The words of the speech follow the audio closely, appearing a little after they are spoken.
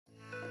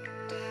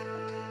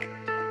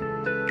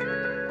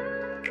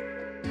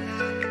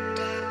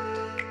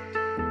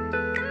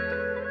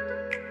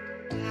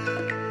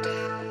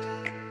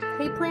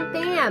plant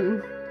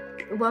fam!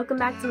 Welcome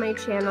back to my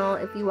channel.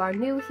 If you are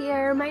new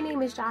here, my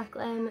name is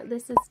Jacqueline.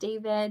 This is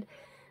David.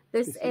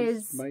 This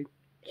is my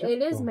jungle.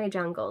 It is my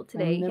jungle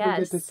today. I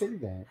never get to say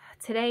that.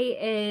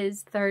 Today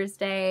is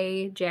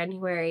Thursday,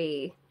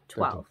 January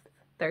 12th.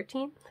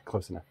 13th?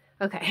 Close enough.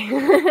 Okay.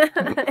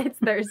 It's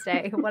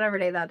Thursday, whatever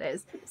day that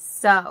is.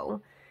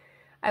 So,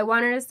 I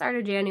wanted to start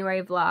a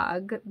January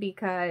vlog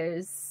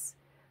because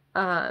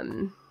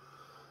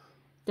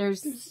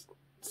there's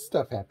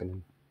stuff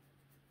happening.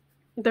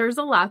 There's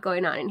a lot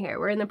going on in here.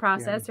 We're in the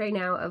process right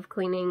now of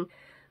cleaning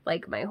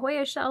like my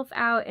Hoya shelf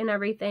out and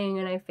everything,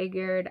 and I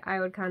figured I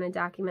would kind of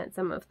document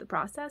some of the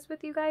process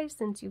with you guys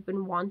since you've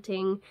been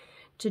wanting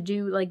to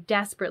do, like,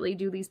 desperately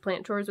do these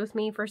plant chores with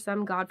me for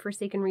some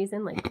godforsaken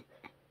reason. Like,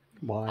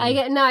 why? I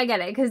get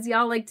it, because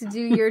y'all like to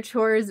do your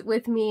chores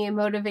with me. It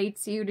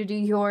motivates you to do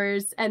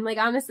yours, and like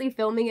honestly,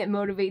 filming it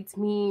motivates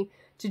me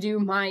to do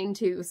mine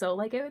too. So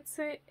like it works.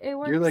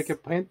 You're like a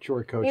plant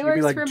chore coach. You'd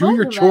be like, do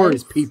your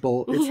chores,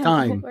 people. It's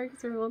time. It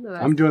works for both of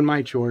us. I'm doing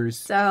my chores.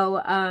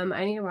 So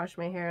I need to wash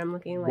my hair. I'm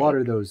looking like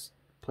water those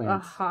a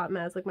plants. hot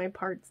mess. Like my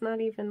part's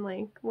not even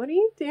like, what are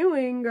you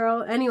doing,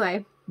 girl?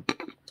 Anyway,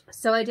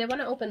 so I did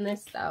want to open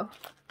this though.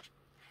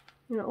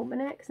 I'm gonna open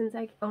it since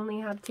I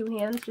only have two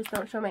hands. Just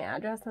don't show my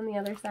address on the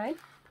other side.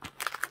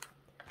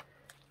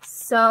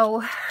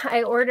 So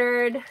I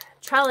ordered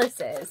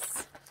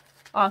trellises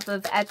off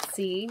of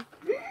Etsy,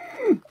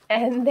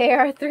 and they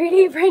are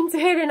 3D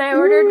printed, and I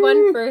ordered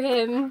one for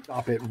him.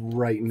 Stop it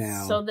right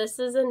now. So this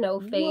is a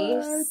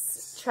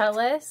no-face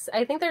trellis.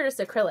 I think they're just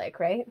acrylic,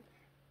 right?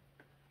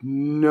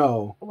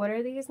 No. What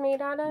are these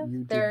made out of?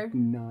 They're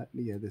not.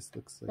 Yeah, this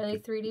looks like. Are they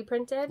 3D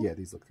printed? Yeah,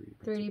 these look 3D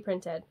printed. 3D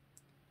printed.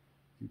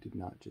 You did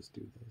not just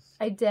do this.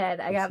 I did.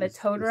 I got a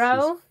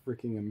Totoro. This is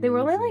freaking amazing. They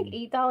were only like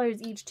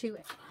 $8 each too.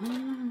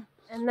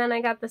 And then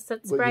I got the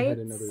soot sprites.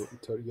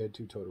 You had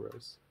two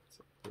Totoros.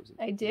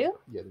 I do?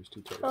 Yeah, there's two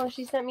Totoros. Oh,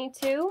 she sent me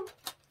two?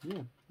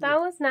 Yeah. That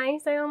was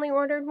nice. I only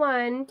ordered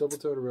one. Double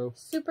Totoro.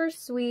 Super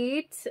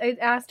sweet. I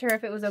asked her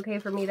if it was okay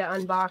for me to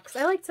unbox.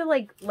 I like to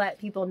like let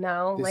people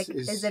know.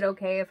 Is it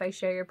okay if I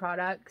share your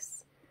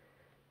products?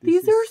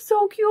 These are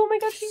so cute. Oh my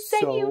gosh, she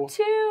sent you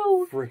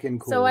two. Freaking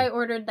cool. So I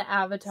ordered the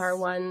Avatar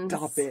ones.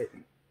 Stop it.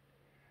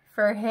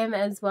 For him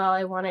as well.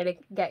 I wanted to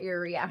get your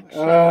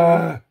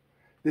reaction.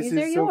 These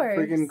are so yours.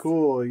 freaking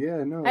cool.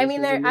 Yeah, no. I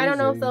mean, I don't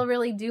know if they'll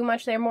really do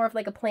much. They're more of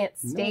like a plant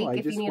stake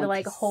if you need to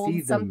like hold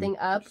see something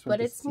up, but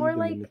it's more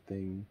like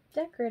thing.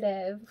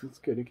 Decorative. It's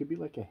good. It could be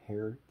like a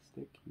hair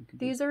stick.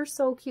 These are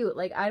so cute.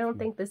 Like, I don't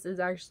think this is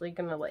actually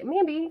gonna like.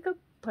 Maybe you could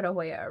put a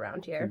Hoya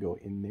around here. You can go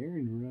in there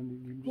and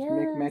run.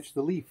 You just match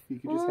the leaf. You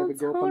can just have it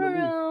go up on the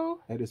leaf.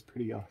 That is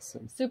pretty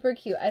awesome. Super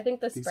cute. I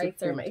think the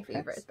sprites are my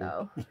favorite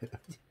though.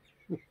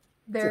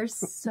 They're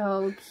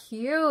so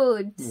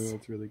cute. Yeah,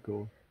 that's really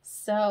cool.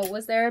 So,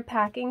 was there a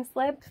packing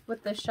slip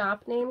with the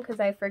shop name? Because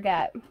I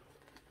forget.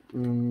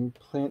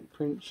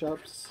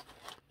 PlantPrintShops.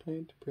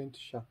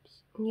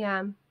 PlantPrintShops.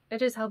 Yeah, it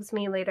just helps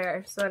me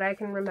later so that I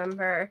can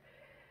remember.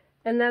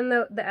 And then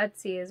the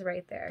Etsy is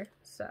right there.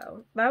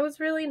 So, that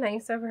was really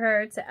nice of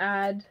her to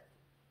add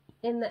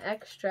in the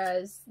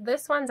extras.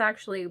 This one's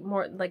actually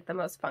more like the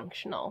most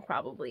functional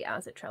probably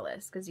as a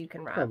trellis because you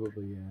can wrap.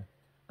 Probably, yeah.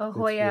 A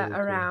Hoya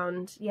really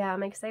around. Cool. Yeah,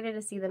 I'm excited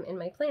to see them in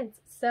my plants.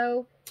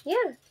 So,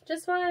 yeah,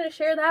 just wanted to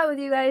share that with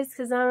you guys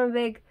because I'm a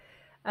big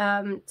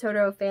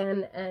Totoro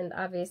fan and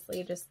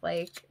obviously just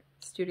like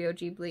Studio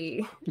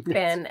Ghibli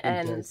fan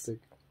and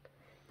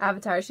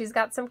Avatar. She's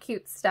got some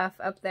cute stuff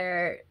up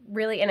there.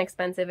 Really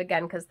inexpensive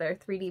again because they're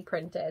 3D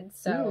printed.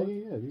 So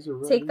yeah. These are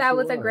take that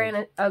with a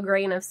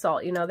grain of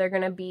salt. You know, they're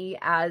going to be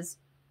as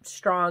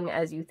strong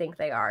as you think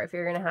they are. If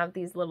you're gonna have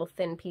these little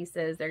thin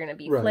pieces, they're gonna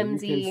be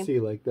flimsy. You can see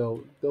like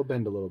they'll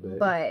bend a little bit,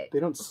 but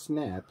they don't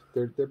snap.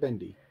 They're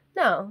bendy.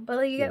 No, but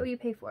like you get what you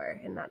pay for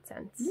in that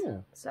sense. Yeah.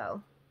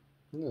 So.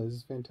 No, this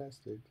is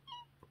fantastic.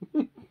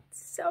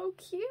 So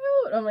cute.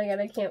 Oh my god,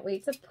 I can't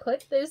wait to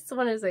put this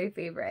one as my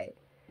favorite.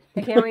 I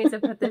can't wait to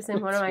put this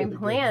in one of my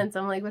plants.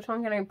 I'm like, which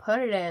one can I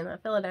put it in? A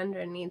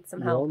philodendron needs some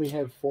help. You only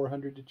have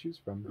 400 to choose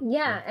from.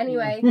 Yeah,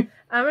 anyway,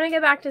 I'm going to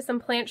get back to some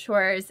plant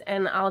chores,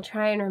 and I'll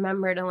try and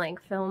remember to,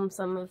 like, film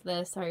some of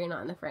this. Sorry, you're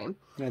not in the frame.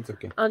 That's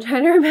okay. I'll try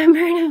to remember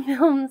to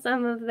film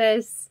some of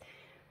this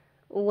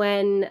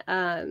when,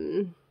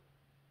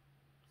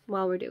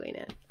 while we're doing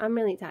it. I'm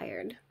really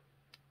tired.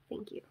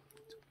 Thank you.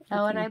 Okay.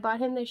 Oh, and I bought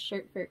him this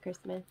shirt for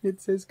Christmas.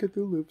 It says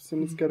Cthulhu,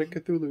 and it's got a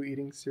Cthulhu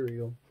eating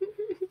cereal.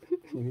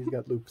 And he's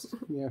got loops.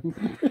 Yeah.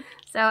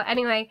 So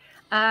anyway,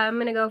 I'm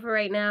going to go for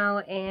right now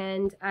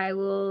and I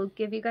will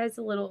give you guys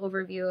a little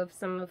overview of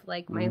some of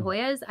like my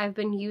Hoyas. I've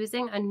been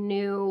using a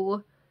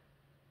new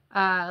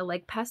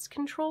like pest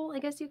control, I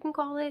guess you can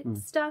call it,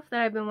 stuff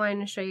that I've been wanting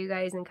to show you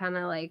guys and kind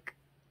of like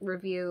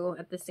review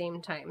at the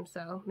same time.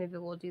 So maybe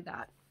we'll do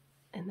that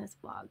in this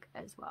vlog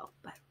as well.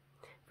 But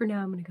for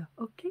now, I'm going to go.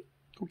 Okay?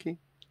 Okay.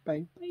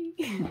 Bye. Bye.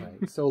 All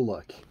right. So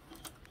look,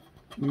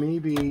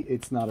 maybe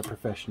it's not a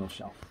professional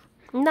shelf.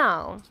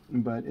 No.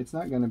 But it's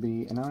not going to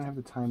be, and I don't have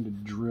the time to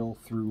drill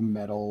through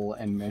metal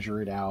and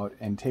measure it out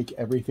and take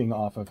everything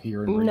off of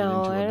here and bring it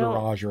into a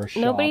garage or a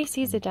shop. Nobody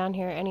sees it down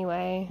here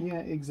anyway. Yeah,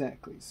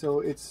 exactly. So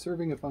it's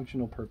serving a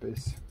functional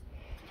purpose.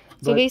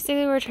 So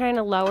basically we're trying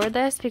to lower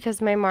this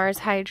because my Mars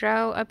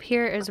Hydro up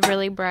here is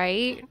really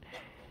bright.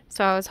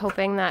 So I was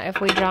hoping that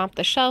if we drop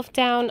the shelf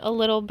down a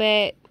little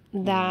bit,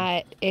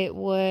 that it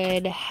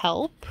would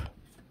help.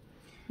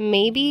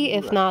 Maybe.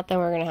 If not, then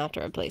we're going to have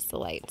to replace the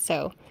light.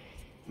 So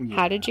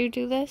how did you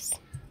do this?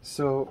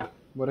 So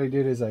what I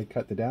did is I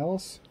cut the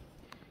dowels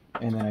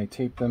and then I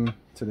taped them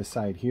to the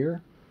side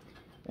here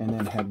and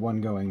then had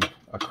one going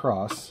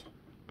across.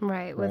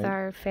 Right, with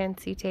our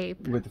fancy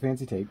tape. With the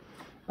fancy tape.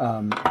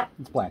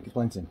 It's black, it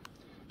blends in.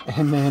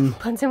 And then...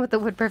 Blends in with the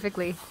wood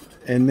perfectly.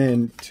 And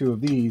then two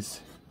of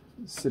these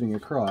sitting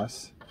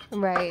across.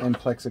 Right. And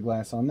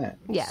plexiglass on that.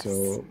 Yes.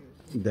 So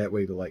that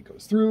way the light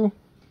goes through.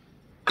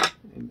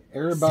 And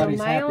everybody's happy.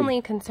 So my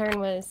only concern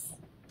was,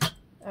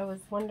 I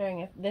was wondering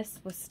if this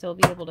would still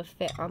be able to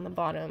fit on the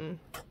bottom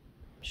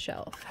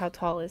shelf. How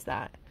tall is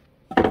that?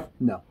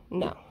 No.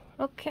 No.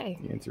 Okay.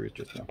 The answer is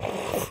just no.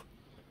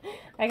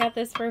 I got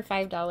this for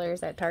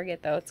 $5 at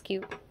Target though. It's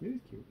cute. It is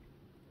cute.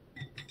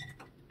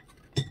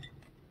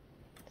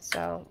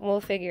 So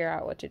we'll figure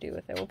out what to do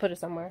with it. We'll put it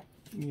somewhere.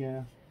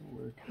 Yeah,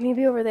 it'll work.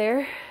 Maybe over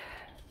there.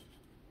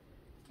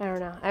 I don't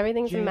know.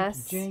 Everything's a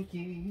mess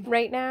janky.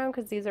 right now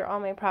because these are all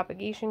my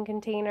propagation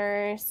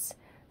containers.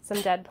 Some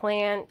dead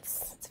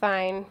plants. It's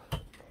fine.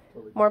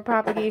 More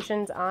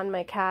propagations on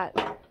my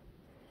cat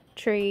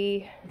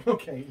tree.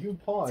 Okay, you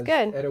paused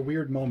at a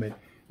weird moment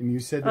and you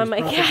said there's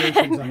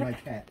propagations on my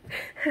cat.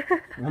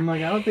 And I'm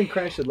like, I don't think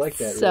Crash should like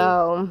that.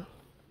 So, really.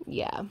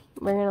 Yeah,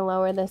 we're going to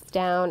lower this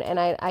down. And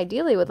I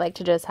ideally would like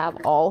to just have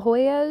all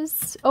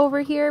Hoyas over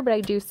here, but I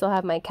do still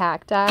have my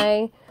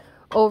cacti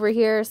over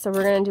here. So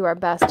we're going to do our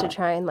best to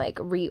try and like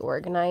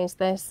reorganize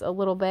this a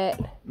little bit.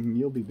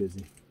 You'll be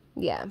busy.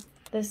 Yeah.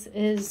 This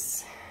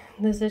is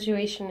the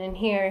situation in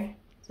here.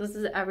 So this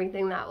is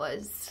everything that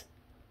was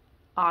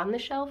on the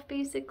shelf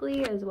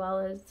basically, as well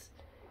as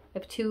I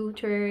have 2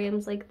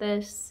 terrariums like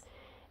this,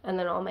 and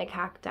then all my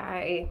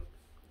cacti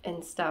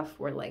and stuff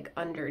were like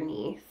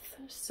underneath.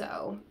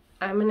 So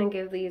I'm gonna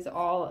give these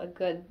all a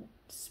good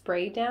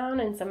spray down,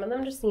 and some of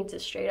them just need to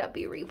straight up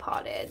be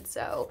repotted.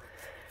 So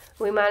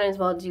we might as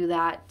well do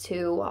that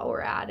too while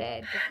we're at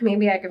it.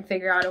 Maybe I can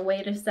figure out a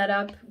way to set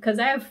up, because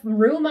I have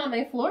room on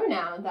my floor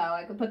now though.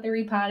 I could put the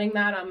repotting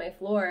mat on my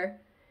floor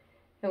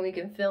and we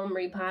can film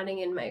repotting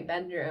in my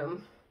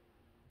bedroom.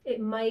 It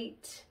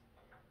might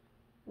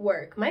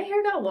work. My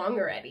hair got long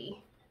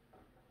already.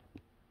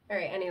 All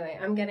right, anyway,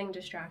 I'm getting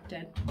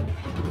distracted.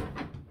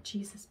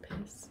 Jesus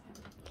piss.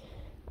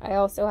 I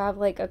also have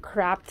like a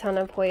crap ton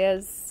of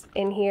Hoyas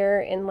in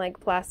here in like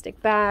plastic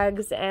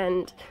bags,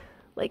 and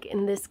like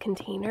in this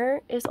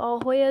container is all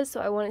Hoyas, so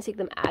I want to take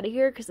them out of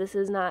here because this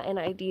is not an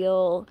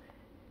ideal,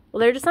 well,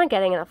 they're just not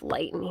getting enough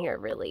light in here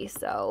really.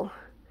 So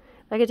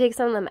if I could take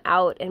some of them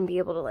out and be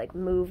able to like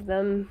move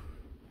them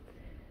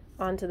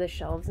onto the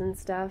shelves and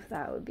stuff,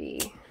 that would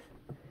be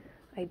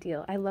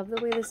ideal. I love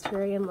the way this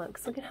terrarium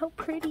looks. Look at how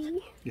pretty.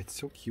 It's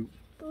so cute.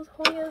 Those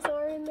Hoyas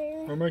are in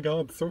there. Oh my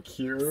god, so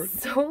cute.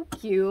 So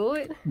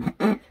cute.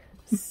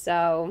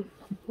 So,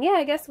 yeah,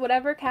 I guess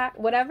whatever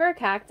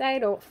cacti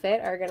don't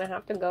fit are gonna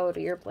have to go to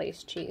your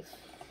place, Chief.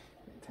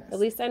 Fantastic. At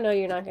least I know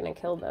you're not gonna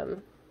kill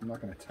them. I'm not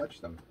gonna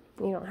touch them.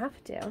 You don't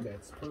have to.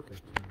 That's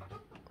perfect.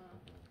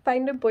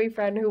 Find a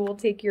boyfriend who will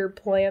take your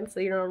plants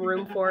that you don't have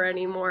room for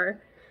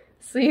anymore,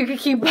 so you can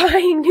keep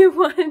buying new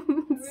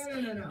ones.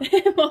 No.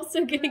 I'm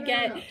also gonna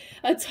get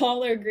a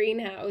taller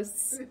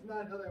greenhouse. That's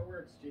not how that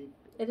works, Chief.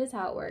 It is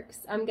how it works.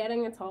 I'm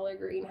getting a taller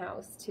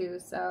greenhouse too,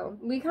 so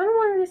we kind of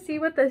wanted to see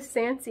what the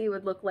Sansi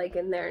would look like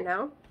in there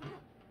now.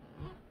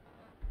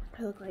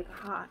 I look like a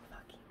hot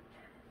fucking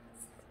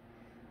mess.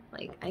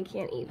 Like, I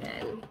can't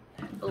even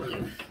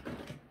believe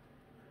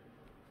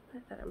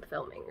that I'm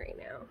filming right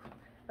now.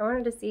 I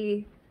wanted to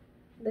see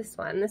this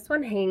one. This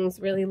one hangs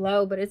really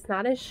low, but it's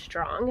not as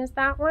strong as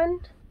that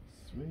one.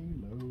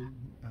 Swing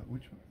low.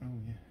 Which one?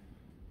 Oh, yeah.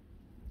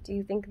 Do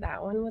you think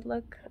that one would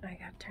look? I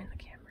gotta turn the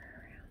camera.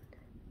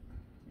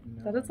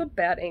 No. That is a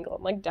bad angle.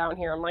 I'm like down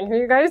here. I'm like,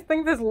 you guys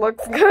think this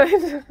looks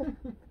good?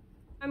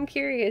 I'm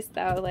curious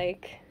though,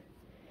 like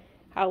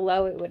how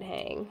low it would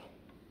hang.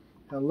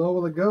 How low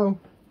will it go?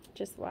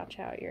 Just watch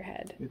out your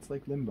head. It's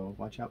like limbo.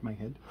 Watch out my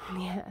head.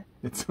 Yeah.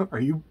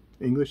 Are you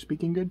English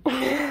speaking good?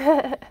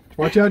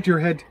 Watch out your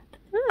head.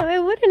 No,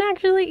 it wouldn't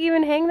actually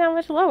even hang that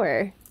much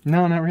lower.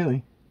 No, not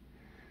really.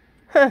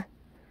 Huh.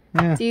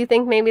 Yeah. Do you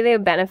think maybe they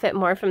would benefit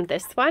more from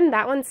this one?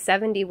 That one's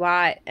 70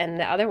 watt, and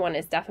the other one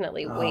is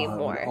definitely way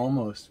more. It would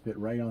almost fit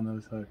right on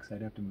those hooks.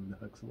 I'd have to move the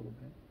hooks a little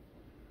bit.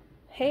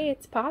 Hey,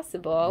 it's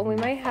possible. We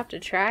might have to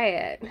try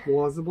it.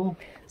 Plausible.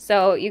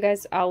 So, you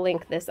guys, I'll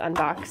link this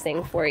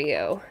unboxing for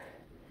you.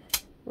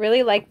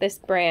 Really like this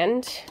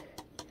brand.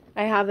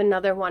 I have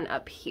another one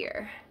up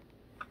here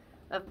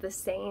of the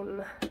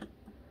same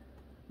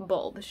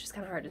bulb. It's just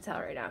kind of hard to tell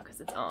right now because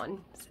it's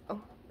on.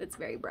 So, it's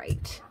very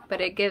bright,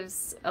 but it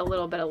gives a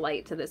little bit of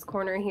light to this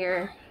corner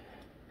here.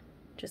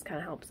 Just kind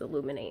of helps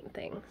illuminate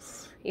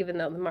things, even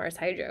though the Mars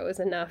Hydro is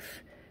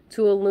enough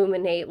to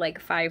illuminate like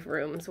 5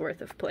 rooms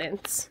worth of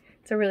plants.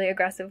 It's a really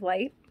aggressive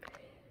light.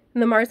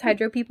 And the Mars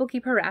Hydro people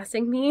keep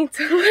harassing me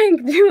to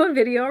like do a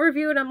video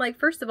review, and I'm like,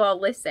 first of all,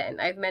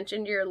 listen, I've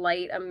mentioned your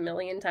light a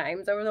million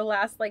times over the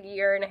last like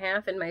year and a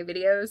half in my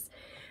videos,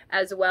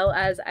 as well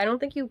as I don't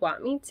think you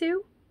want me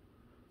to,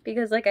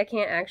 because like I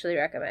can't actually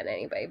recommend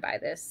anybody buy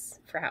this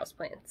for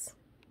houseplants.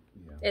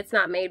 Yeah. It's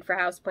not made for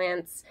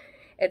houseplants.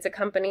 It's a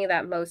company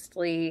that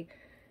mostly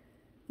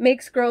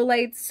makes grow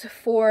lights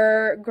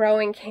for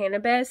growing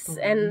cannabis,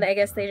 and I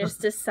guess they just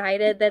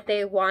decided that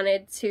they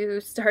wanted to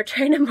start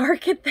trying to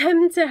market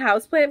them to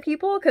houseplant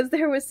people, because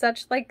there was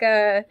such like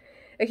a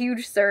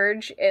huge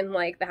surge in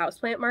like the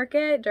houseplant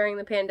market during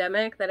the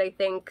pandemic that I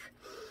think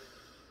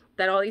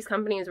that all these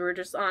companies were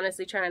just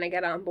honestly trying to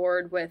get on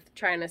board with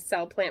trying to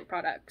sell plant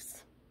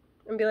products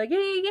and be like,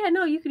 yeah,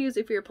 no, you could use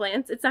it for your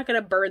plants. It's not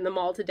going to burn them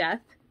all to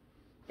death.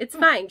 It's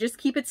fine. Just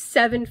keep it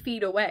 7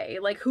 feet away.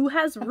 Like, who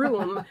has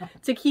room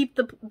to keep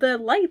the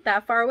light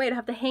that far away to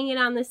have to hang it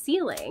on the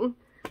ceiling?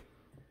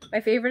 My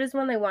favorite is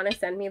when they want to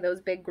send me those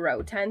big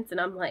grow tents,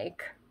 and I'm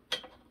like,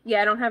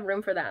 yeah, I don't have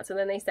room for that. So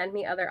then they send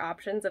me other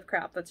options of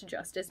crap that's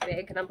just as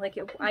big, and I'm like,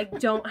 I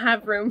don't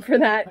have room for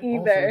that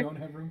either. I also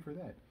don't have room for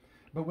that.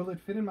 But will it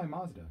fit in my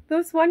Mazda?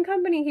 This one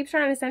company keeps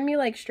trying to send me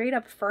like straight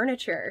up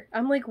furniture.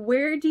 I'm like,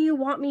 where do you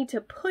want me to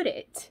put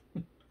it?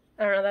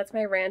 I don't know, that's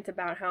my rant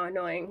about how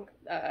annoying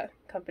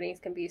companies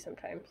can be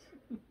sometimes.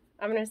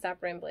 I'm going to stop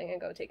rambling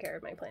and go take care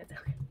of my plants.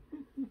 Okay.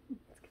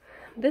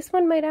 This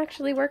one might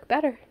actually work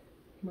better.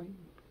 Might.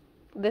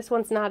 This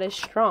one's not as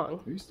strong.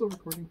 Are you still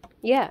recording?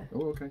 Yeah.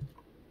 Oh, okay.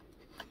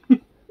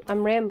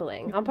 I'm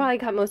rambling. I'll probably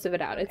cut most of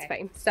it out. It's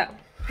fine. So,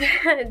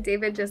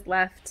 David just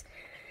left,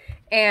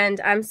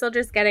 and I'm still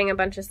just getting a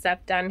bunch of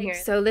stuff done here.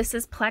 So this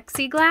is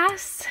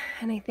plexiglass,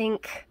 and I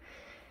think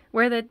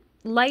where the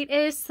light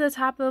is to the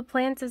top of the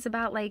plants is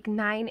about like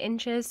 9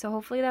 inches, so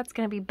hopefully that's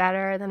going to be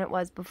better than it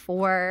was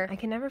before. I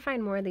can never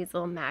find more of these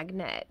little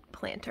magnet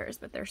planters,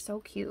 but they're so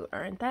cute,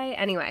 aren't they?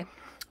 Anyway,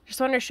 just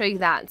wanted to show you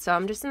that. So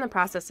I'm just in the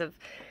process of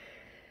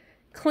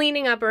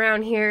cleaning up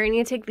around here. I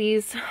need to take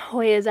these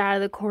Hoyas out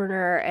of the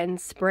corner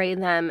and spray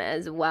them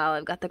as well.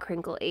 I've got the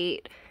Crinkle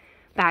 8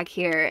 back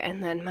here,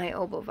 and then my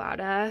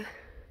Obovata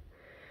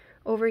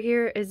over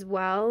here as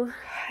well.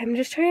 I'm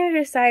just trying to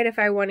decide if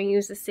I want to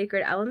use the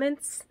Sacred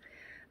Elements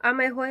on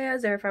my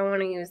Hoyas or if I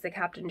want to use the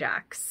Captain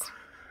Jacks.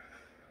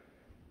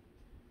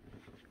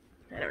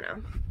 I don't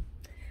know.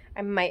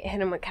 I might hit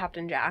them with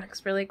Captain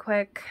Jacks really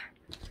quick,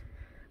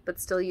 but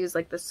still use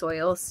like the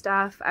soil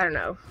stuff. I don't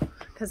know,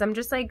 because I'm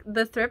just like,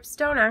 the thrifts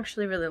don't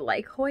actually really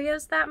like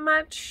Hoyas that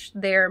much.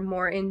 They're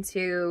more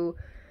into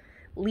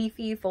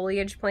leafy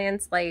foliage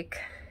plants like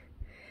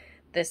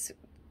this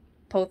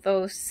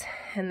pothos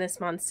and this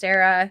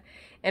monstera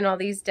and all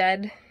these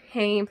dead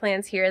hanging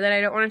plants here that I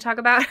don't want to talk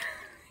about.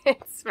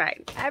 It's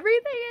fine.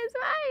 Everything is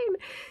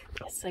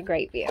fine. It's a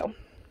great view.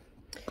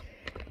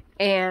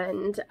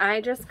 And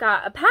I just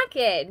got a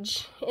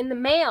package in the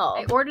mail.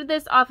 I ordered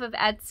this off of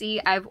Etsy.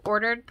 I've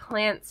ordered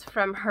plants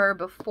from her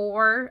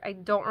before. I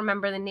don't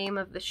remember the name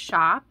of the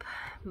shop,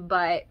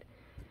 but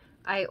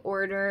I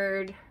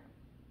ordered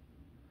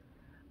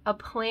a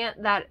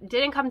plant that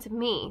didn't come to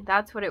me.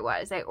 That's what it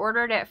was. I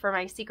ordered it for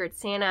my Secret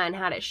Santa and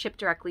had it shipped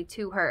directly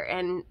to her,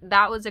 and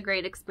that was a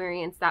great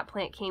experience. That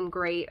plant came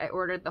great. I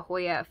ordered the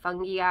Hoya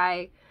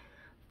fungii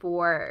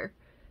for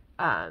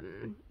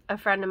a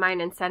friend of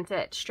mine and sent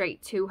it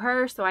straight to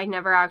her, so I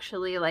never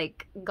actually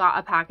like got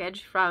a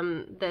package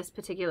from this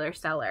particular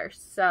seller.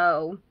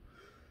 So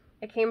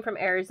it came from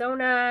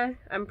Arizona.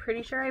 I'm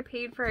pretty sure I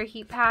paid for a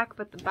heat pack,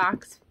 but the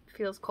box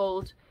feels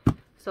cold,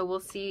 so we'll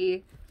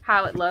see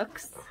how it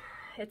looks.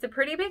 It's a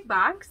pretty big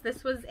box.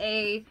 This was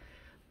a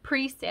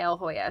pre-sale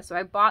Hoya, so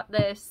I bought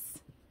this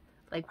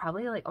like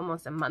probably like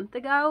almost a month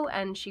ago,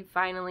 and she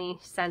finally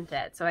sent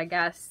it, so I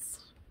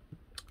guess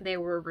they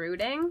were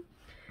rooting.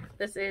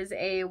 This is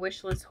a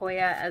wishlist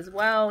Hoya as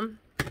well.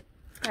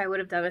 I would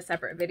have done a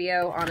separate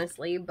video,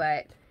 honestly,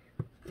 but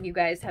you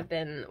guys have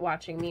been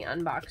watching me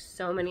unbox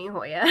so many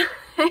Hoya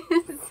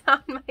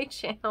on my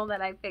channel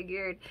that I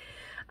figured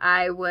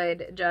I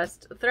would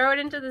just throw it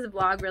into this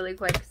vlog really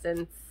quick,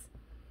 since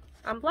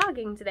I'm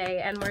vlogging today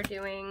and we're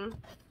doing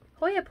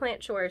Hoya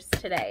plant chores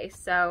today.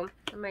 So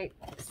I might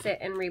sit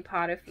and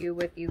repot a few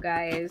with you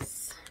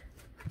guys,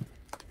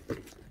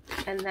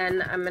 and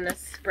then I'm gonna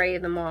spray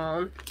them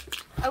all.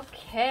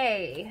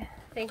 Okay,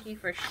 thank you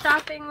for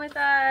shopping with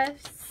us.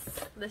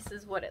 This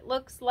is what it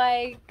looks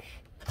like.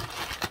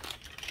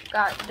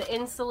 Got the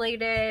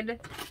insulated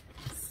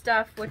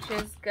stuff, which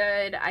is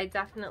good. I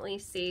definitely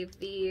save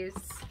these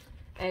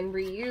and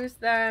reuse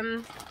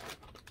them.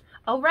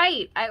 Oh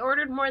right, I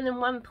ordered more than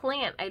one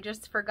plant. I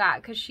just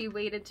forgot because she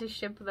waited to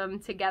ship them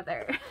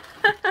together.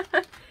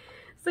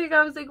 So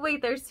I was like,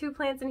 wait, there's 2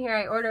 plants in here.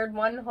 I ordered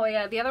one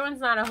Hoya. The other one's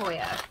not a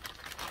Hoya,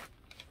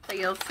 so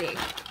you'll see.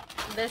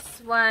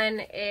 This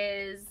one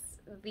is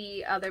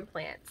the other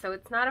plant. So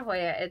it's not a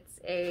Hoya, it's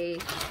a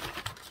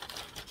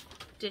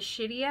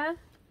Dischidia,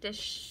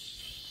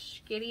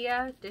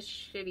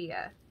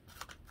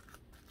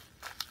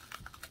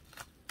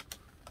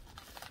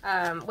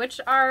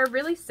 which are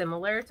really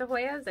similar to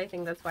Hoyas. I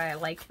think that's why I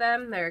like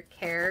them. Their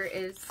care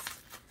is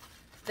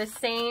the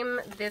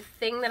same. The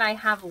thing that I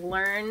have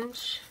learned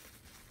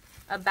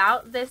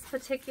about this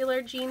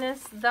particular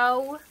genus,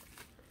 though,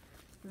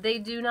 they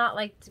do not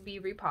like to be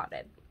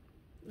repotted.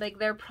 Like,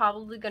 they're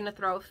probably going to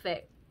throw a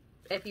fit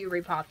if you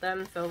repot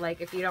them. So,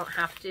 like, if you don't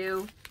have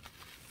to,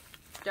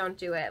 don't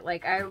do it.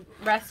 Like, I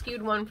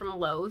rescued one from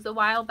Lowe's a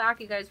while back.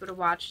 You guys would have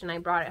watched, and I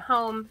brought it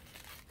home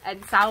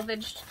and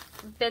salvaged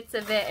bits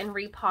of it and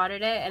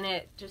repotted it, and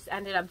it just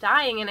ended up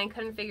dying, and I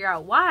couldn't figure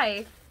out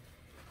why.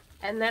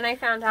 And then I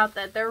found out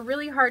that they're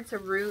really hard to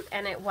root,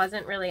 and it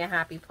wasn't really a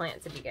happy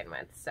plant to begin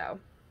with. So,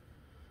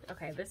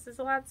 okay, this is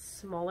a lot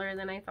smaller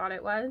than I thought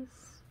it was.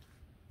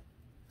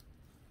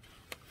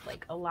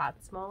 Like, a lot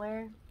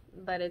smaller,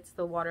 but it's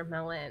the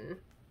watermelon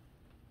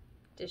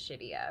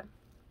Dischidia.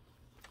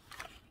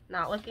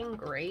 Not looking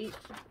great,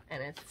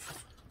 and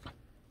it's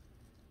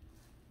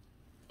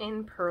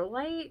in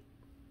perlite.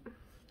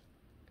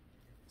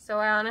 So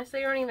I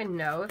honestly don't even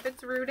know if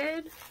it's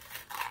rooted.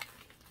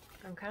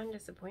 I'm kind of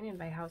disappointed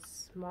by how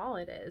small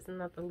it is and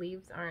that the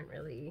leaves aren't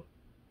really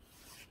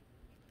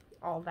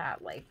all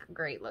that, like,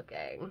 great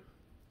looking.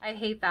 I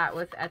hate that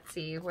with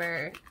Etsy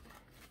where,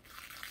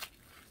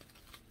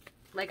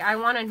 like, I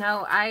want to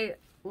know,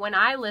 when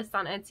I list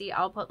on Etsy,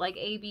 I'll put like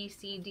A, B,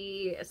 C,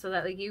 D so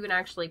that, like, you can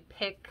actually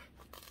pick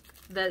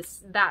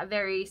that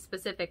very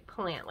specific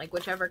plant, like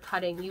whichever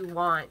cutting you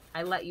want.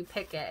 I let you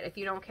pick it. If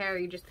you don't care,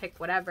 you just pick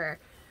whatever.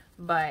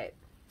 But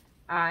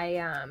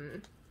I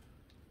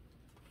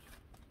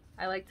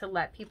like to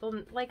let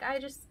people, like,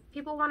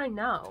 people want to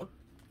know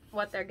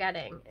what they're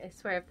getting. I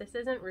swear, if this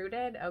isn't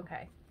rooted,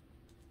 okay,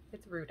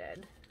 it's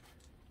rooted.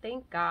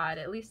 Thank God,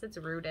 at least it's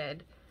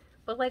rooted.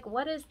 But, like,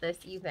 what is this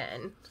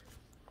even?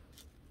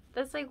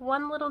 That's like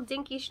one little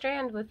dinky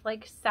strand with,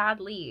 like, sad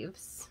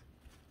leaves.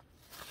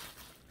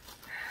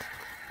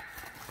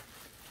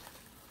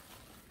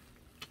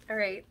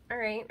 Alright.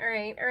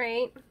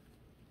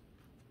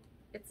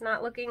 It's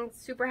not looking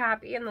super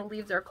happy and the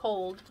leaves are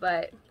cold,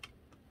 but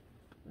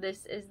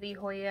this is the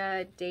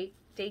Hoya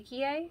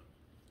Dakii.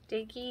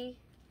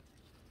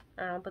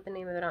 I'll put the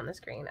name of it on the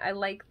screen. I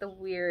like the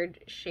weird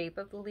shape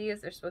of the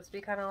leaves. They're supposed to be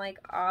kind of like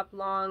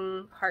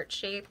oblong,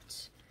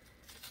 heart-shaped.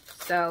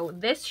 So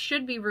this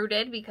should be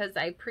rooted because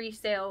I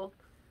pre-sale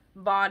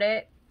bought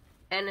it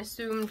and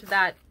assumed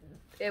that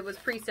it was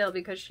pre-sale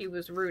because she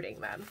was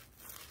rooting them.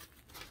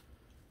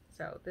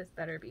 So this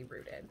better be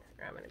rooted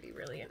or I'm going to be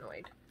really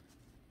annoyed.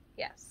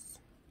 Yes,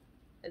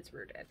 it's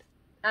rooted.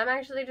 I'm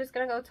actually just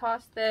going to go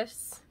toss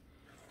this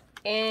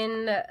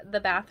in the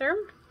bathroom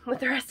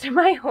with the rest of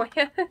my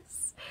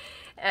Hoyas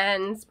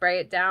and spray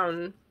it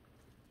down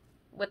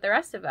with the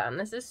rest of them.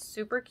 This is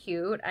super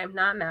cute. I'm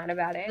not mad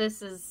about it.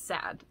 This is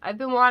sad. I've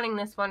been wanting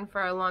this one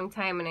for a long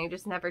time and I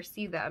just never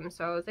see them.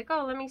 So I was like,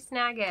 oh, let me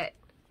snag it.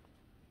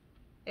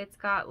 It's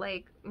got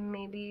like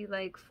maybe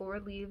like 4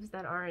 leaves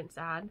that aren't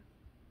sad.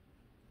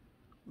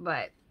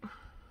 But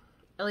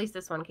at least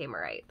this one came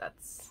right.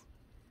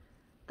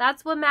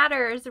 That's what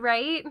matters,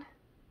 right?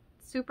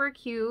 Super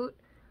cute.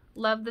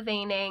 Love the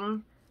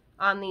veining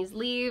on these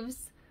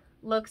leaves.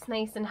 Looks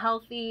nice and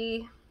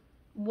healthy.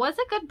 Was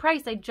a good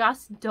price. I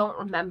just don't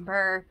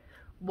remember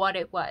what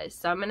it was.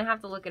 So I'm going to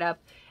have to look it up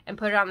and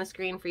put it on the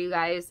screen for you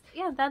guys.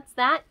 Yeah, that's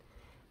that.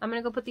 I'm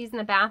going to go put these in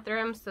the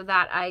bathroom so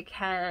that I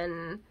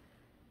can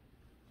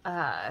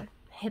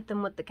hit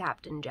them with the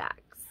Captain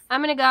Jacks.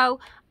 I'm going to go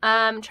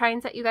try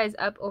and set you guys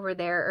up over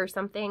there or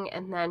something,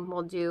 and then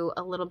we'll do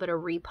a little bit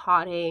of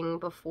repotting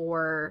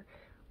before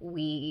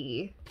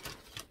we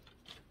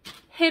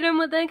hit them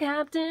with the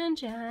Captain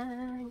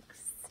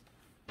Jacks.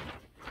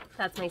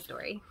 That's my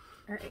story.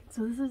 Alright,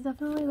 so this is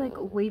definitely like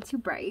way too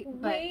bright.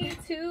 Way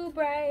too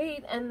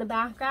bright, and the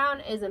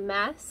background is a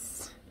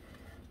mess.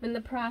 I'm in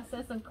the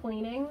process of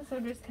cleaning,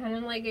 so just kind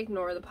of like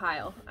ignore the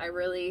pile. I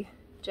really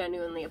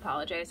genuinely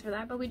apologize for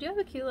that, but we do have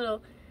a cute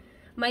little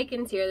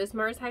micins here. This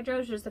Mars Hydro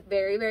is just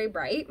very, very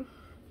bright.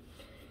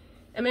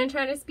 I'm going to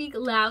try to speak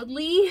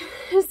loudly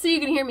so you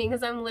can hear me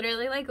because I'm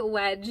literally like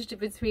wedged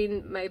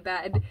between my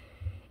bed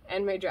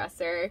and my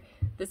dresser.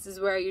 This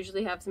is where I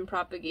usually have some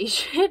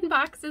propagation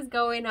boxes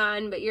going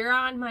on, but you're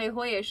on my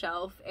Hoya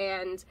shelf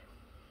and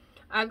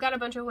I've got a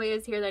bunch of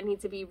Hoyas here that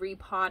need to be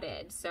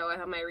repotted. So I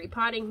have my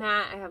repotting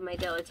mat, I have my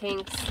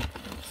Dilettante's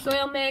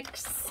soil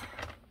mix.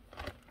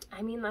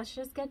 I mean, let's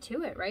just get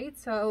to it, right?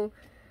 So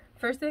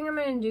first thing I'm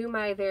going to do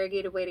my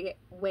variegated First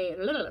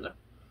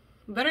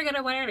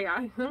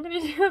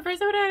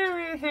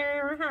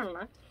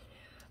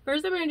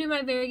I'm going to do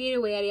my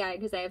variegated weighty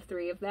because I have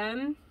 3 of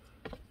them.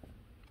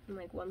 And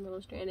like one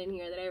little strand in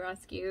here that I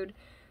rescued.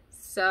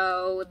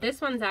 So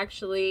this one's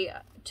actually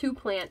 2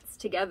 plants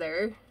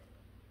together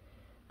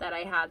that I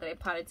had that I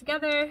potted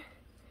together.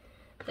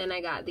 Then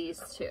I got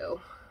these 2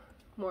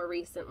 more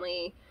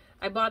recently.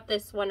 I bought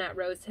this one at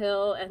Rose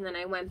Hill, and then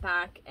I went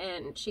back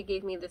and she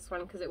gave me this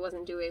one because it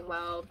wasn't doing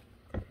well.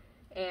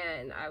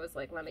 And I was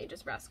like, let me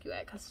just rescue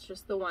it because it's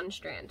just the one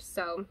strand.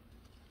 So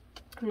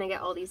I'm going to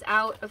get all these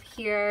out of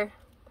here.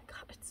 Oh my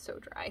God, it's so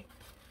dry.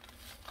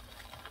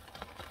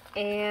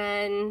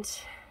 And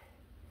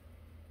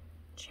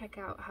check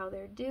out how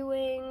they're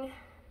doing.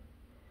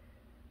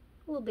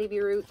 Little baby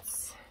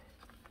roots.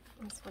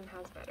 This one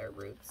has better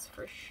roots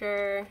for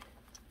sure.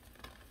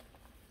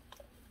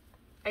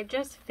 I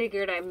just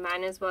figured I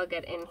might as well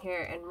get in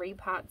here and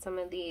repot some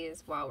of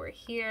these while we're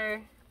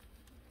here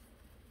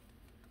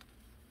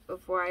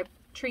before I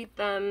treat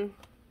them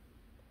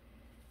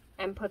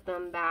and put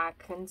them back,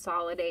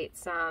 consolidate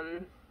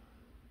some.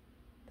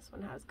 This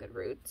one has good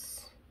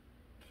roots.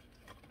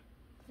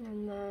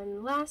 And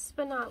then last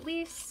but not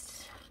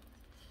least,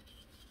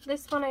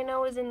 this one I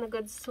know is in the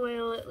good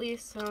soil at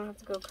least, so I don't have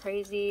to go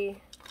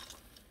crazy.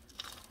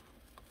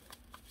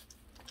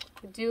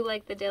 I do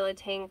like the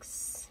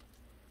dilettanks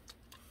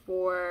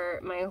for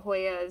my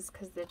Hoyas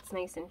because it's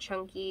nice and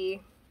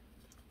chunky,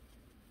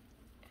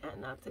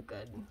 and that's a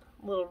good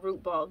little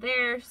root ball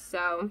there.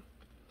 So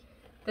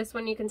this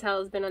one you can tell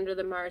has been under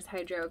the Mars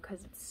Hydro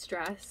because it's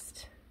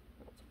stressed.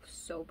 It's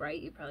so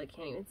bright you probably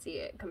can't even see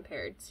it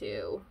compared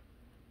to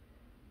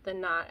the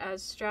not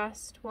as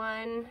stressed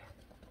one.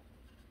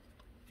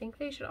 I think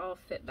they should all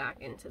fit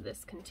back into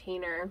this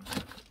container.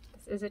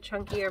 This is a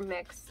chunkier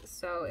mix,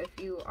 so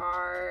if you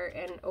are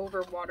an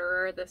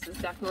overwaterer, this is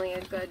definitely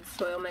a good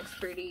soil mix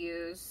for you to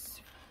use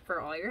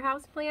for all your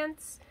house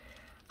plants.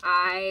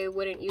 I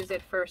wouldn't use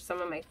it for some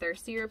of my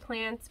thirstier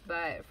plants,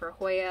 but for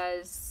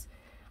Hoyas,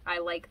 I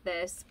like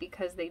this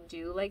because they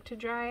do like to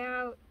dry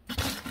out.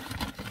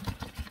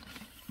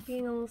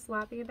 Being a little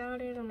sloppy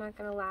about it, I'm not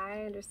gonna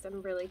lie.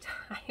 I'm really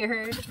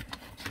tired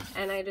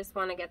and I just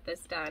want to get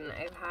this done.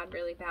 I've had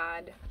really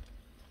bad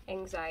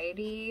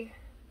anxiety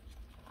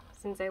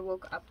since I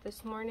woke up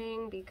this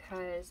morning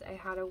because I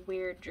had a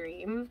weird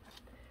dream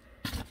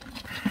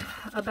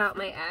about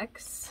my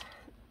ex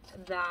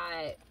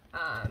that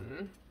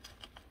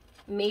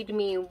made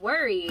me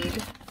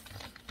worried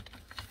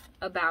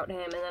about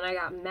him, and then I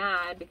got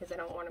mad because I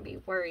don't want to be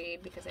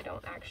worried because I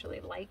don't actually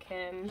like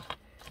him.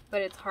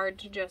 But it's hard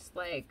to just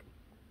like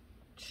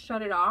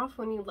shut it off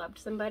when you loved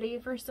somebody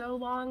for so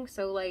long.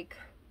 So like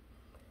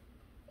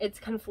it's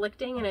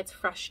conflicting and it's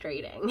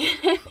frustrating.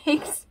 It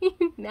makes me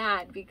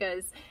mad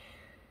because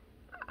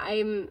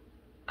I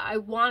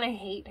want to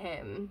hate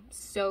him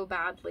so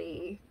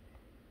badly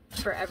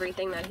for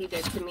everything that he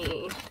did to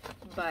me,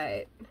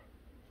 but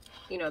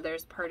you know,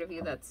 there's part of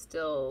you that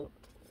still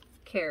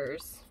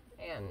cares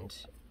and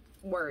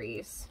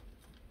worries,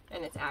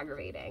 and it's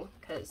aggravating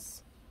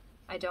because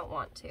I don't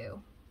want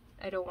to.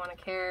 I don't want to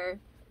care.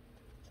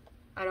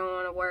 I don't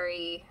want to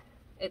worry.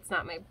 It's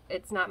not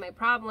my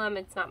problem.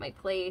 It's not my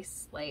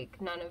place.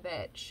 Like, none of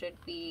it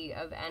should be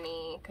of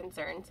any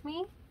concern to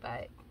me,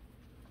 but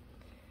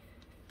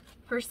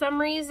for some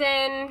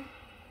reason,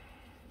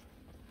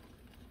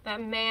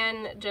 that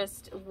man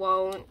just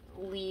won't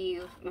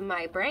leave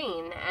my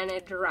brain, and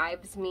it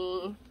drives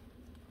me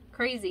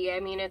crazy. I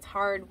mean, it's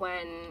hard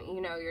when,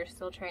 you know, you're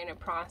still trying to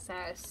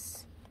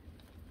process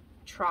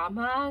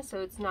trauma,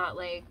 so it's not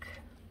like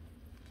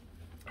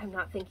I'm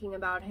not thinking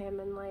about him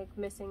and like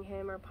missing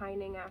him or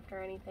pining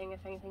after anything.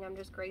 If anything, I'm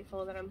just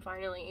grateful that I'm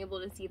finally able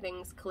to see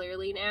things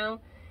clearly now,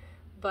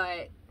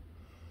 but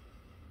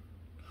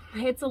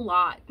it's a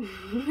lot.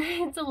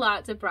 It's a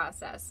lot to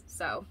process.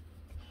 So,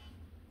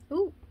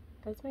 ooh,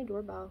 that's my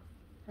doorbell.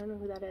 I don't know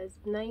who that is.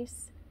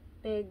 Nice,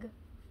 big,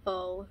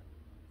 full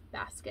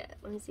basket.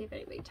 Let me see if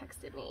anybody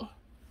texted me.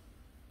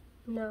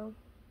 No.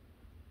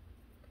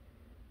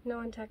 No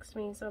one texted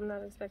me, so I'm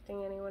not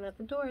expecting anyone at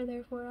the door,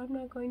 therefore I'm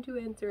not going to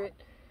answer it.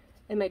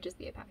 It might just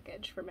be a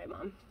package for my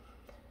mom.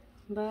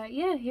 But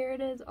yeah, here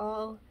it is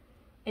all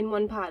in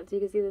one pot. So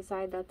you can see the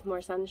side that's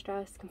more sun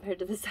stressed compared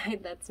to the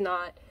side that's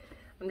not.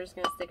 I'm just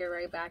going to stick it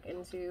right back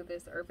into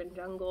this Urban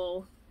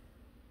Jungle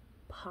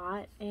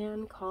pot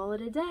and call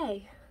it a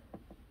day.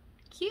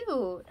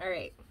 Cute!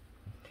 Alright.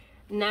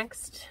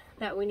 Next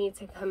that we need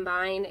to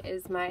combine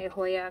is my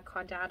Hoya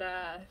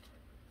Caudata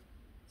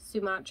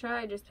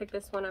Sumatra. I just picked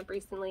this one up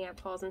recently at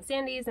Paul's and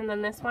Sandy's, and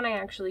then this one I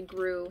actually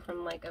grew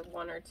from like a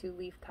 1 or 2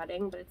 leaf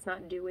cutting, but it's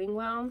not doing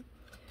well.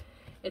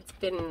 It's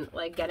been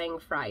like getting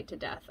fried to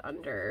death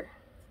under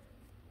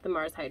the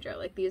Mars Hydro.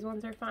 Like, these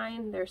ones are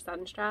fine. They're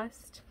sun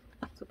stressed.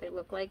 That's what they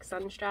look like,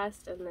 sun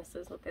stressed, and this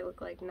is what they look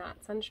like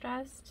not sun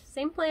stressed.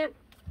 Same plant,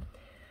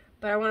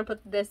 but I want to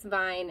put this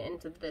vine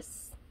into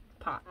this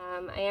pot.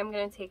 I am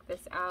going to take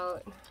this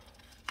out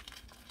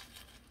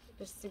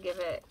just to give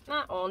it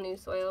not all new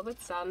soil,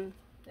 but some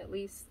at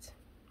least,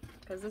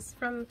 because this is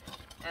from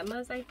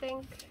Emma's, I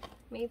think,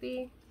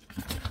 maybe,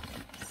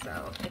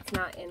 so it's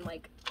not in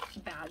like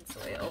bad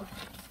soil.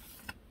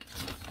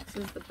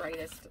 This is the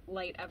brightest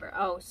light ever.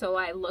 Oh, so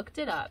I looked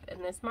it up,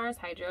 and this Mars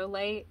Hydro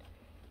light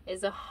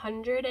is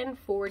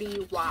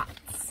 140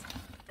 watts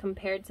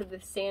compared to the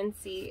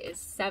Sansi is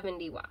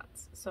 70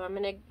 watts. So I'm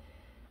gonna,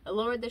 I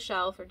lowered the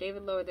shelf, or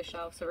David lowered the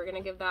shelf, so we're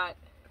gonna give that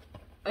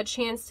a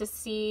chance to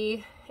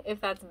see if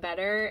that's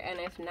better, and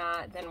if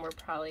not, then we're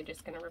probably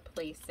just going to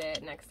replace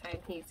it next time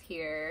he's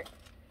here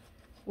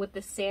with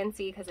the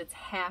Sansi, because it's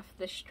half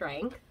the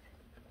strength.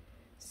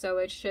 So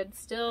it should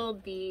still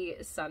be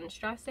sun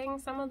stressing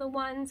some of the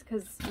ones,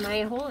 because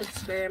my whole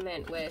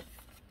experiment with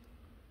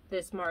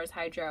this Mars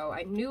Hydro,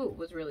 I knew it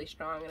was really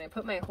strong, and I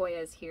put my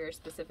Hoyas here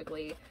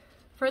specifically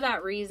for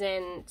that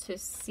reason, to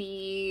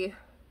see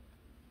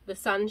the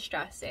sun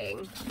stressing.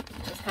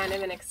 It was kind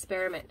of an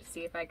experiment to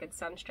see if I could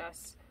sun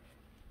stress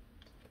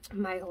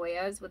my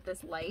Hoyas with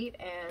this light,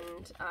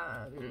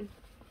 and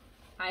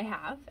I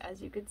have,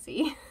 as you could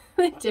see,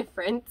 the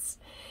difference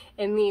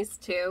in these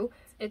two.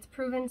 It's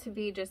proven to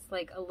be just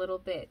like a little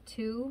bit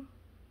too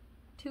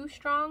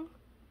strong,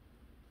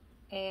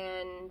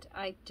 and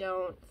I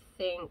don't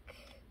think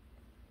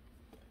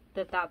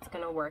that that's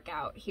gonna work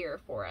out here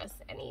for us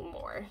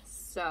anymore.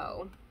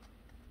 So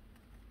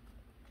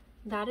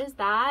that is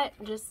that.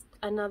 Just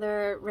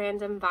another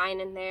random vine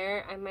in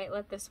there. I might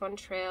let this one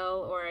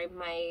trail, or I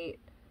might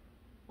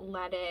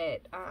let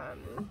it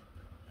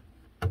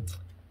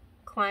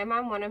climb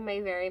on one of my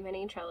very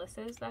many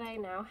trellises that I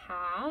now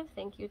have.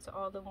 Thank you to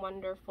all the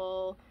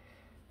wonderful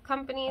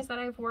companies that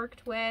I've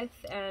worked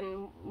with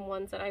and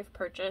ones that I've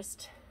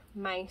purchased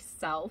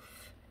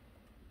myself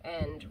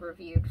and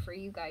reviewed for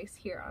you guys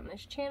here on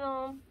this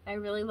channel. I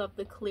really love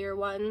the clear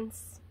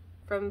ones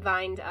from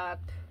Vined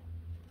Up,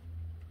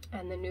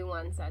 and the new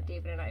ones that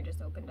David and I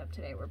just opened up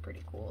today were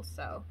pretty cool.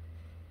 So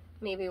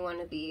maybe one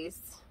of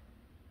these,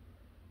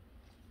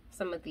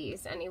 some of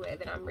these anyway,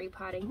 that I'm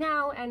repotting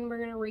now, and we're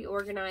gonna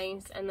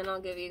reorganize, and then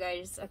I'll give you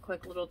guys a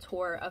quick little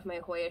tour of my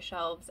Hoya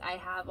shelves. I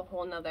have a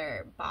whole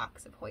nother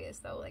box of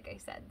Hoyas though, like I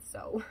said,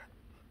 so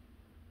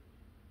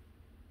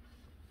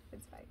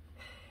it's fine.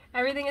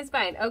 Everything is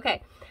fine.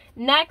 Okay,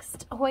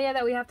 next Hoya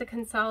that we have to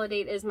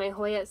consolidate is my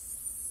Hoya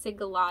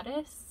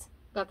Sigilladus.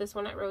 Got this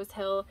one at Rose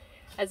Hill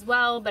as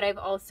well, but I've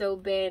also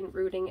been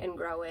rooting and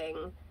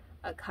growing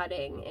a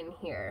cutting in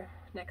here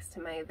next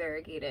to my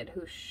variegated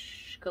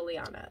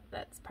Hushkaliana.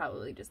 That's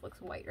probably just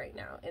looks white right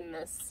now in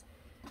this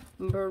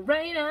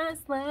bright ass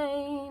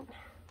light.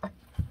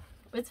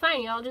 It's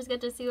fine, y'all just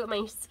get to see what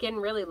my skin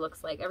really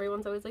looks like.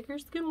 Everyone's always like, your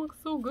skin looks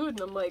so good,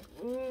 and I'm like,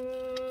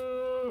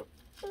 does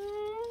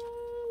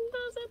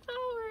it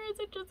though, or is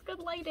it just good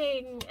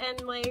lighting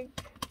and like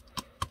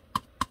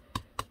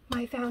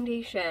my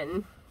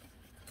foundation?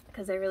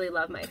 Because I really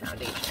love my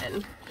foundation.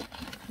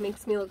 It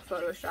makes me look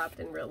photoshopped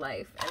in real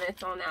life, and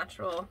it's all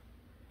natural,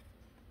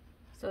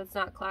 so it's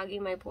not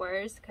clogging my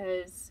pores,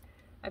 because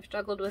I've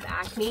struggled with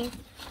acne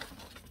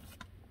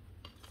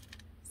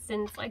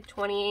since like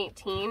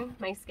 2018.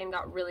 My skin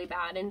got really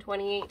bad in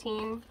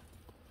 2018,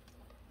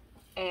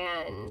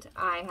 and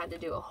I had to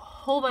do a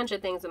whole bunch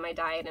of things with my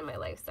diet and my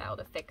lifestyle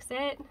to fix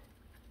it.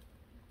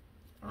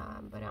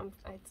 But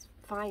it's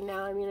fine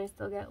now. I mean, I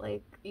still get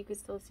like, you can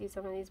still see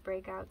some of these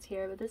breakouts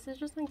here, but this is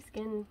just my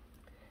skin.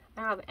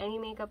 I don't have any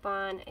makeup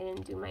on. I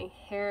didn't do my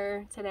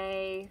hair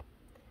today.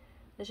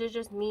 This is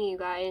just me, you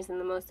guys, in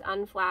the most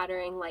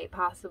unflattering light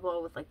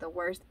possible, with like the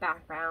worst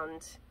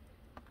background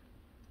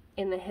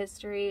in the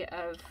history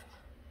of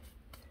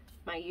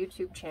my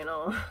YouTube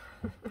channel.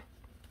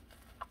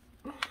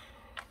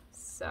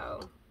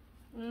 So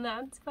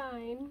that's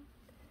fine.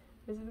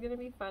 This is gonna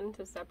be fun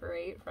to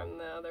separate from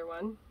the other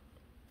one.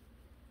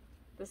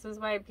 This is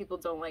why people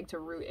don't like to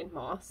root in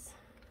moss.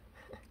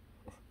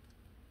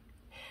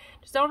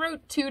 Just don't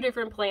root two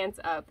different plants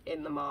up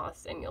in the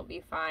moss and you'll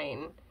be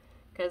fine.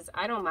 Because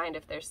I don't mind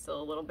if there's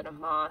still a little bit of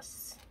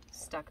moss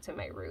stuck to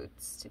my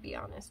roots, to be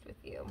honest with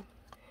you.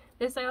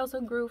 This I also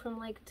grew from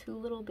like 2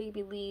 little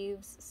baby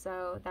leaves,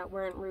 so that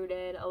weren't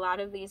rooted. A lot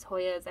of these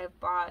Hoyas I've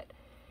bought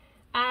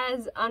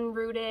as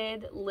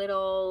unrooted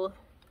little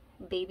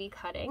baby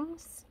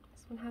cuttings.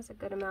 This one has a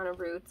good amount of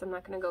roots. I'm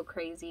not going to go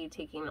crazy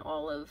taking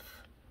all of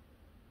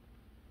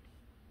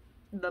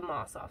the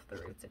moss off the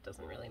roots. It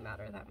doesn't really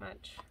matter that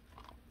much.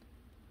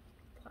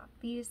 Plop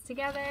these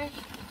together.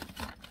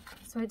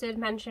 So I did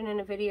mention in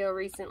a video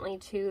recently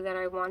too that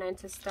I wanted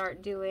to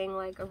start doing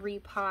like a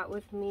repot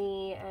with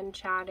me and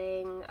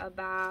chatting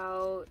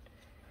about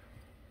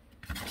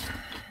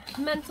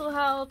mental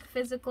health,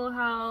 physical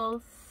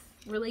health,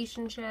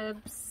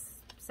 relationships,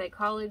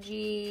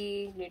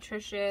 psychology,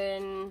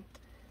 nutrition,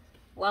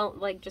 well,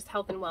 like just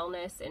health and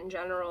wellness in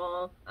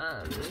general.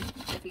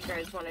 If you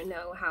guys want to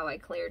know how I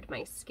cleared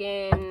my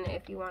skin,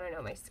 if you want to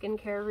know my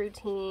skincare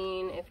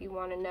routine, if you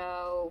want to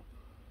know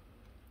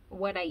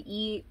what I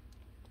eat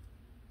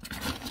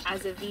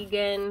as a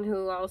vegan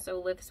who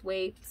also lifts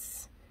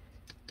weights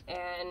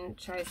and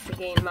tries to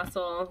gain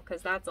muscle,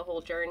 because that's a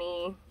whole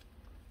journey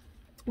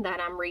that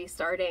I'm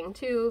restarting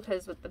too,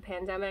 because with the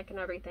pandemic and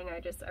everything,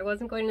 I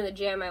wasn't going to the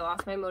gym. I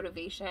lost my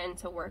motivation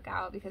to work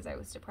out because I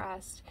was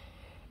depressed,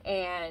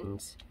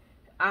 and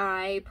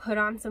I put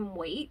on some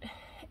weight,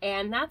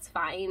 and that's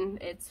fine.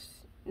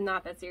 It's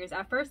not that serious.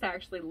 At first I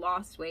actually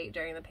lost weight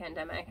during the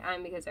pandemic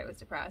because I was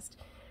depressed,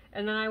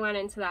 and then I went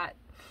into that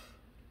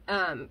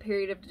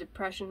period of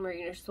depression where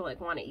you just like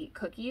want to eat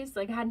cookies.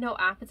 Like I had no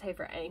appetite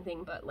for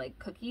anything but like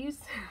cookies.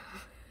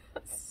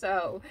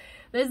 So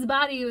this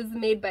body was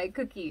made by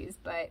cookies,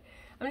 but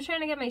I'm just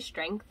trying to get my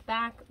strength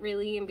back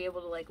really and be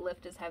able to like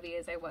lift as heavy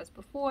as I was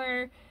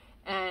before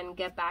and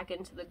get back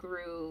into the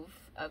groove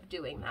of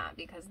doing that,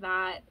 because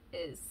that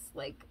is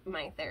like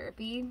my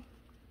therapy.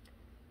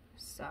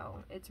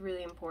 So it's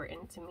really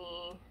important to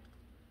me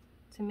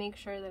to make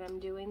sure that I'm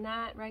doing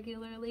that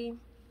regularly.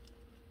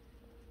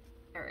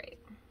 All right,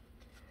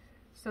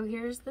 so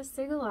here's the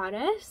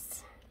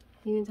Sigilladus.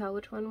 You can tell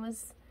which one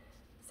was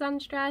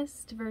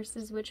sun-stressed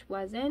versus which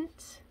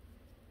wasn't.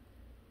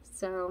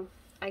 So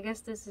I guess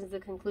this is the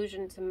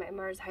conclusion to my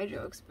Mars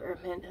Hydro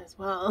experiment as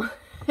well.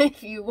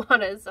 If you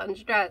want to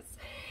sun-stress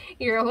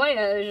your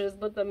Hoyas, just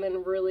put them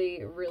in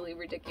really, really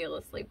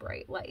ridiculously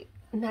bright light.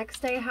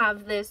 Next I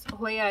have this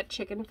Hoya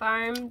chicken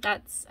farm.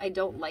 I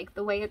don't like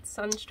the way it's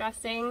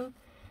sun-stressing,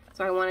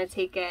 so I want to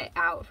take it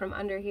out from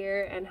under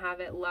here and have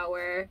it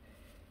lower.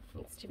 It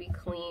needs to be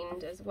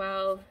cleaned as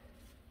well.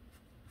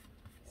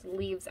 These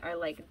leaves are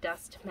like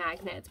dust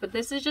magnets, but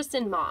this is just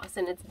in moss,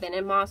 and it's been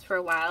in moss for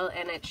a while,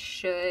 and it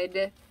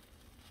should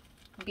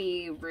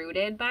be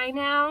rooted by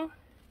now.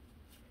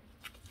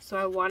 So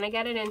I want to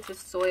get it into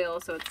soil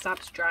so it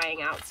stops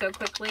drying out so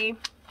quickly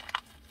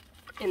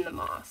in the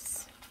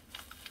moss.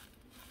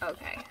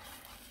 Okay,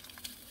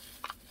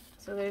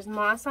 so there's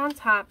moss on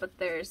top, but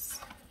there's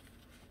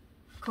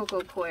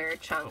cocoa coir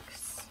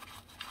chunks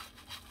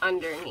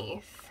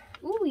underneath.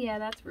 Ooh, yeah,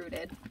 that's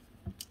rooted.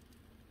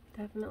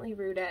 Definitely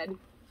rooted.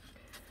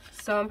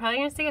 So I'm probably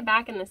gonna stick it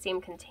back in the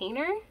same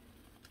container.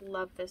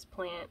 Love this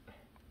plant.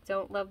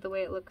 Don't love the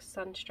way it looks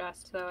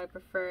sun-stressed though. I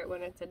prefer it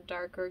when it's a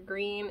darker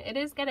green. It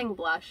is getting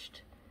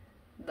blushed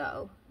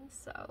though,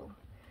 so.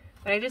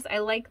 But I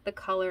like the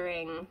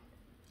coloring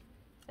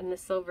and the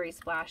silvery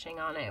splashing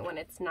on it when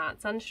it's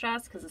not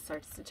sun-stressed, because it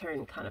starts to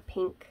turn kind of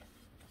pink,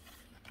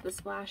 the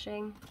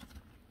splashing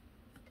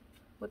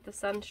with the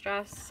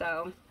sun-stress.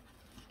 So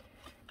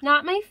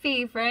not my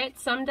favorite.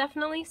 Some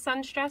definitely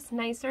sun-stressed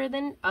nicer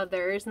than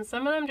others, and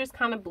some of them just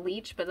kind of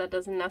bleach, but that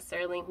doesn't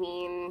necessarily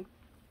mean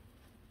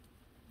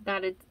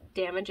that it's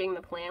damaging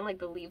the plant. Like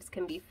the leaves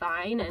can be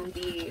fine and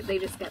they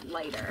just get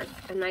lighter,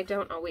 and I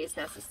don't always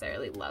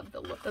necessarily love the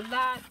look of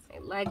that. My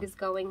leg is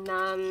going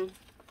numb.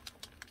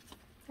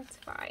 That's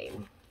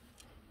fine.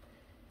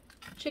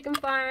 Chicken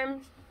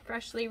farm,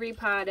 freshly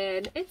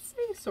repotted. It's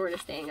sort of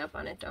staying up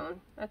on its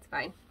own. That's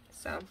fine.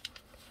 So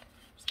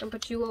just gonna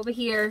put you over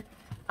here.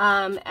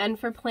 And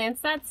for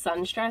plants that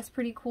sun stress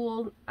pretty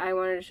cool, I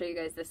wanted to show you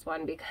guys this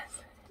one because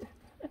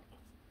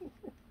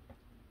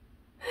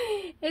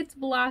it's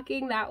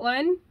blocking that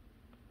one.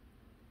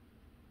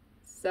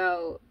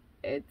 So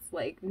it's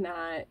like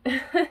not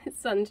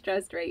sun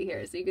stressed right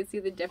here. So you can see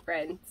the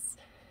difference.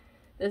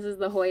 This is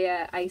the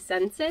Hoya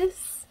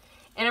icensis.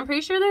 And I'm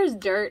pretty sure there's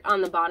dirt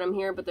on the bottom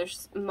here, but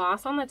there's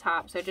moss on the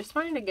top. So I just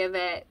wanted to give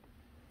it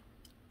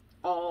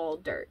all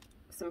dirt,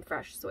 some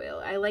fresh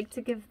soil. I like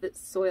to give the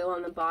soil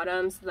on the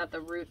bottom so that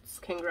the roots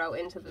can grow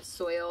into the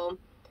soil,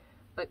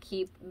 but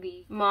keep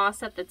the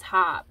moss at the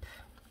top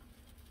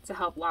to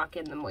help lock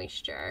in the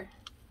moisture.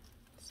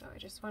 So I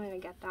just wanted to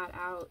get that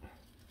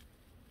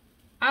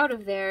out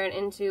of there and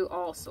into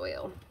all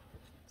soil.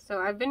 So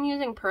I've been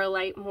using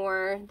perlite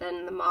more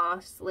than the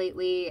moss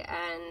lately,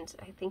 and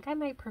I think I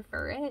might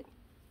prefer it.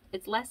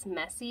 It's less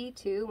messy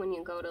too when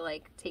you go to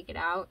like take it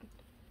out.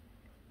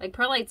 Like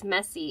perlite's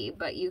messy,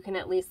 but you can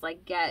at least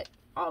like get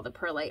all the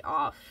perlite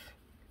off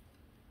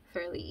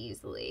fairly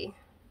easily.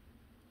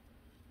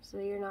 So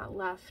you're not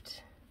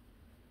left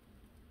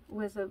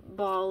with a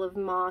ball of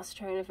moss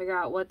trying to figure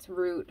out what's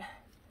root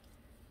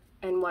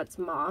and what's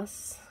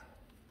moss.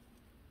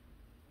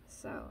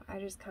 So I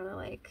just kind of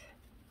like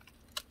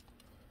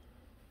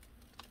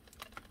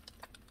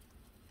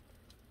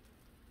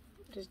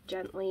just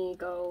gently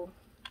go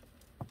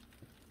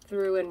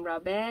through and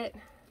rub it,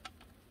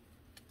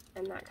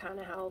 and that kind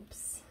of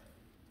helps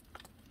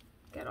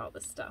get all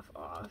the stuff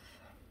off.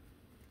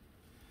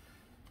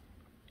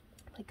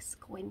 Like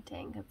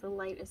squinting because the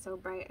light is so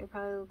bright. I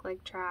probably look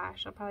like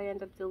trash. I'll probably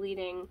end up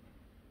deleting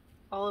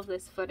all of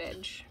this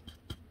footage.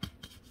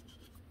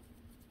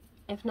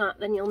 If not,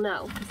 then you'll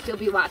know, because you'll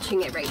be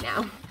watching it right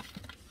now.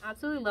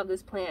 Absolutely love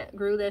this plant.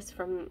 Grew this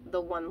from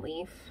the one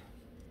leaf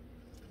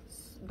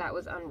that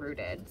was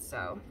unrooted,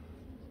 so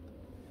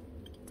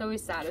it's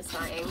always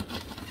satisfying.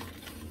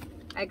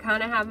 I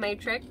kind of have my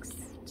tricks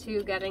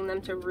to getting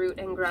them to root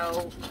and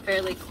grow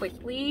fairly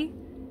quickly.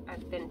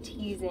 I've been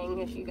teasing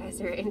if you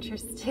guys are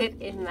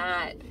interested in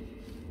that.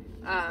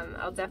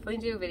 I'll definitely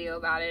do a video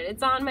about it.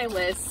 It's on my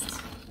list.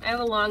 I have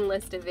a long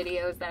list of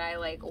videos that I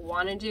like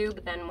want to do,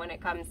 but then when it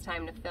comes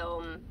time to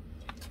film,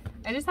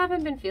 I just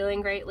haven't been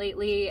feeling great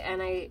lately,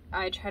 and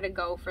I try to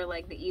go for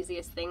like the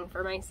easiest thing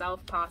for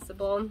myself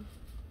possible.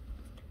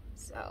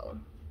 So,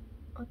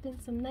 up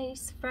in some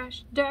nice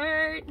fresh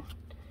dirt.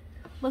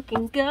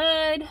 Looking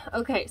good.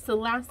 Okay, so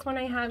last one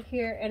I have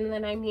here, and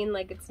then I mean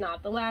like it's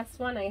not the last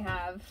one. I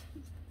have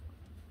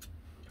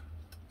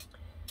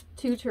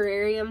 2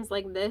 terrariums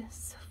like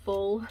this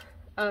full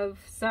of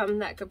some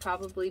that could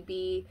probably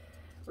be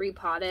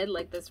repotted,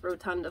 like this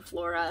Rotunda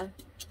Flora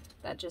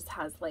that just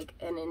has like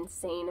an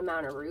insane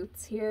amount of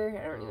roots here.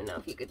 I don't even know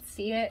if you could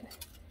see it.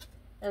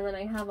 And then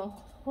I have a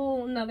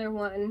whole nother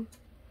one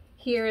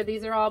here.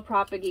 These are all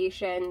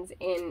propagations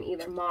in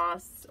either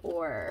moss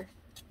or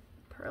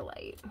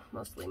perlite,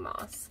 mostly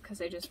moss,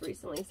 because I just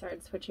recently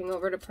started switching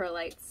over to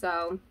perlite.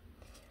 So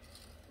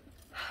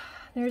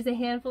there's a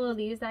handful of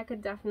these that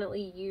could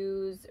definitely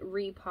use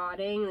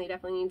repotting. They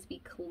definitely need to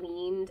be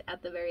cleaned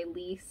at the very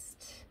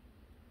least.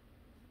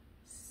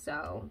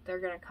 So they're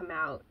gonna come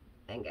out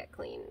and get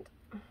cleaned.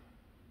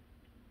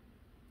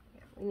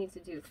 Yeah, we need to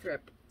do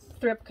thrip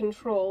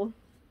control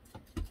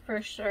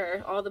for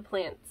sure, all the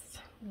plants.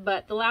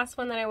 But the last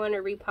one that I want to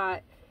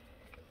repot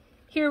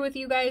here with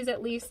you guys,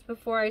 at least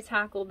before I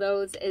tackle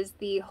those, is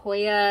the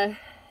Hoya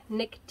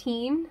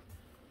Nicotine.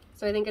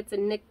 So I think it's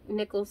a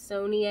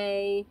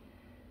Nicholsonier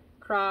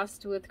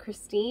crossed with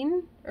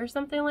Christine or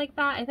something like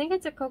that. I think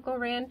it's a Cocoa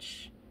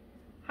Ranch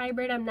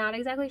hybrid. I'm not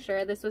exactly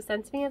sure. This was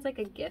sent to me as like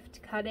a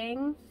gift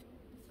cutting.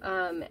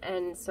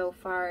 And so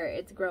far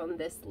it's grown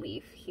this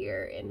leaf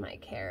here in my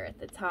care at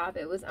the top.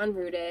 It was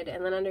unrooted,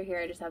 and then under here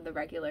I just have the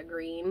regular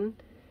green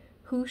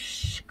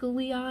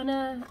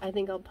Hushkuliana. I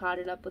think I'll pot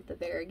it up with the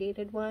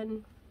variegated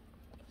one.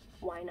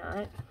 Why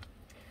not?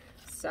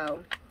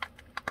 So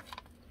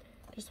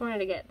just wanted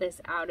to get this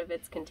out of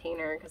its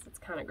container because it's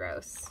kind of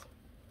gross.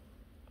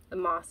 The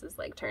moss is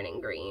like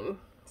turning green.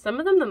 Some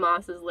of them, the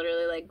moss is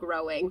literally like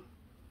growing.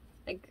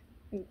 Like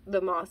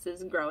the moss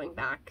is growing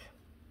back.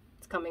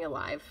 It's coming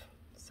alive.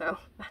 So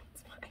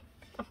that's why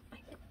I'm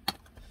like,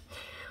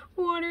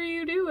 what are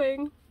you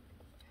doing?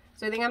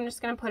 So I think I'm just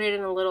going to put it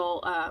in a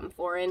little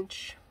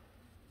 4-inch,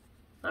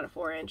 not a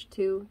 4-inch,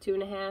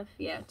 2.5,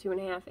 yeah,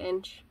 2.5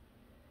 inch.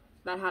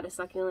 That had a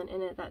succulent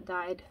in it that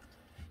died.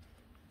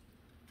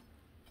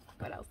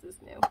 What else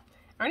is new?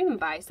 I don't even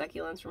buy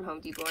succulents from Home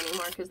Depot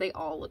anymore because they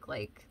all look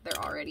like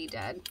they're already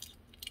dead.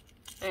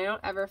 And I don't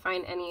ever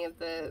find any of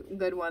the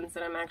good ones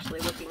that I'm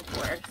actually looking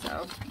for,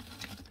 so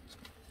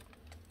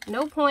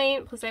no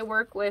point. Plus I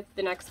work with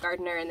the Next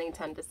Gardener and they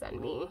tend to send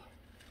me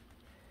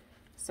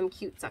some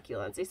cute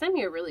succulents. They sent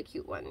me a really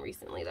cute one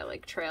recently that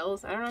like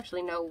trails. I don't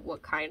actually know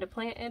what kind of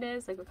plant it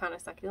is, like what kind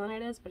of succulent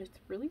it is, but it's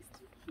really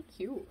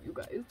cute, you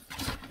guys.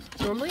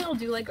 Normally I'll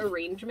do like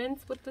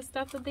arrangements with the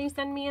stuff that they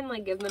send me and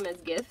like give them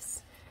as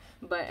gifts,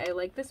 but I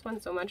like this one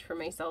so much for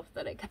myself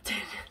that I kept it.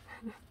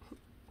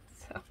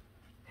 So,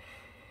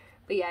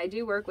 but yeah, I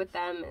do work with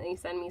them and they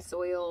send me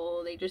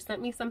soil. They just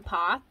sent me some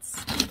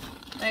pots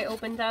that I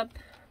opened up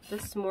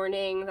this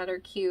morning that are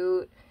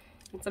cute,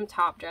 and some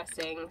top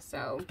dressing.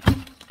 So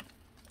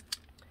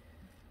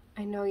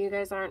I know you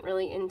guys aren't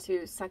really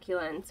into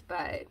succulents,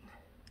 but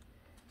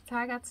that's how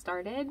I got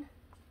started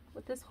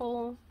with this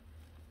whole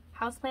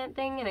houseplant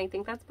thing, and I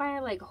think that's why I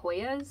like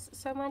Hoyas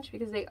so much,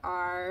 because they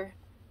are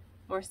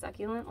more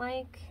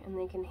succulent-like and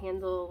they can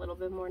handle a little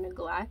bit more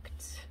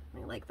neglect.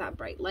 I like that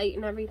bright light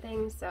and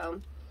everything.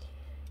 So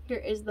here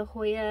is the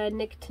Hoya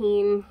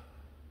Nicotine.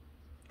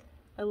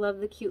 I love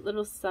the cute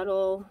little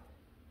subtle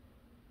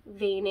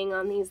veining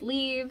on these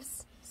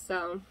leaves.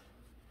 So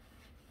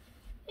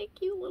a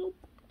cute little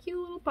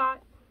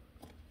pot.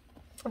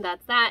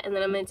 That's that. And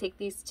then I'm going to take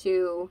these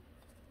two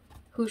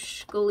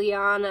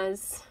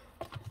Hushkulianas,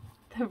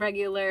 the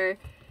regular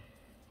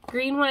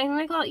green one. I think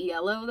they call it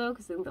yellow though,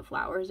 because I think the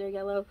flowers are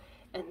yellow.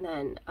 And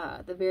then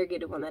the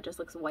variegated one that just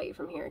looks white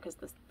from here because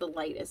the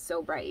light is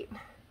so bright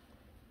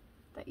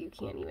that you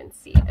can't even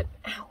see it.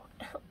 Ow,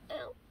 ow,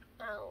 ow,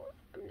 ow.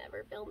 I'm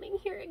never filming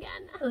here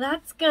again.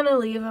 That's gonna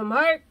leave a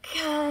mark.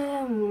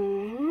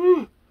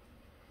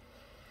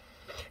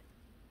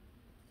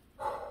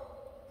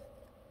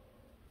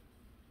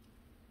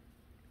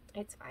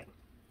 It's fine.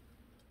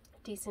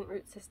 Decent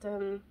root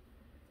system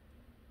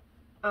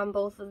on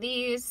both of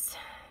these.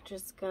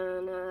 Just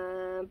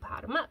gonna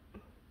pot them up.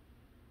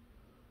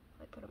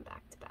 I put them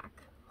back to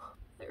back.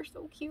 They're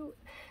so cute.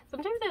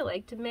 Sometimes I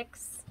like to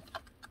mix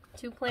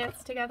two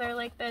plants together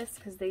like this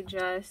because they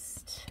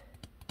just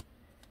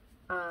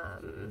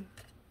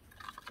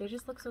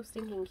look so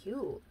stinking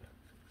cute.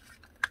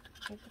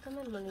 I put them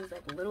in one of these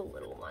like little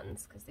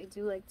ones because they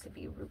do like to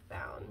be root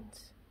bound.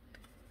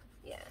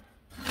 Yeah.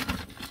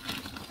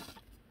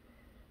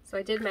 So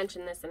I did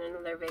mention this in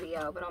another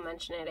video, but I'll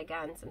mention it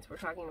again since we're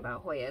talking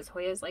about Hoyas.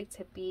 Hoyas like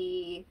to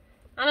be,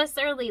 not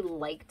necessarily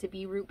like to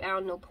be root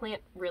bound. No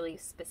plant really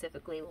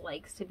specifically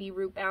likes to be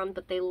root bound,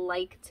 but they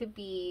like to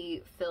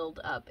be filled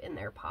up in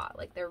their pot.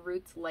 Like their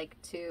roots like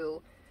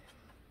to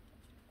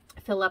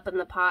fill up in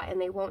the pot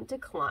and they won't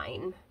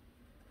decline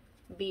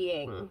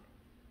being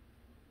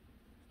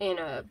in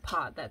a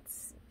pot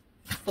that's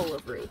full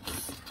of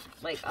roots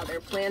like other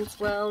plants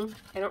will.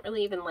 I don't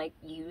really even like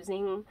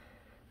using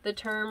the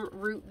term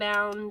root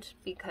bound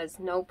because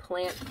no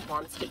plant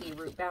wants to be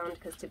root bound,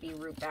 because to be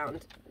root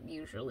bound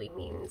usually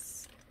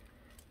means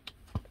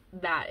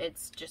that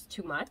it's just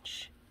too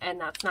much, and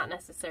that's not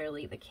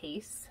necessarily the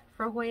case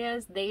for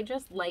Hoyas. They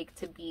just like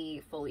to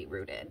be fully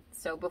rooted.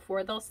 So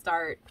before they'll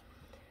start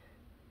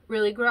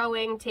really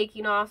growing,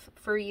 taking off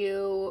for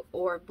you,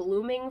 or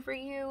blooming for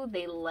you,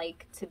 they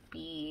like to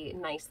be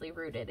nicely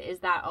rooted. Is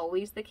that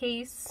always the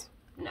case?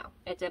 No.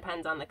 It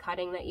depends on the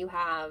cutting that you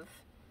have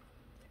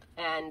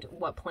and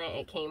what plant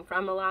it came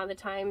from a lot of the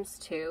times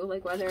too,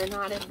 like whether or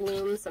not it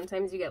blooms.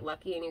 Sometimes you get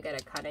lucky and you get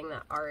a cutting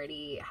that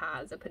already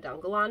has a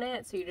peduncle on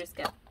it, so you just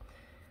get,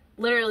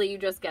 literally you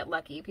just get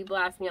lucky. People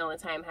ask me all the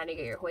time how to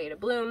get your Hoya to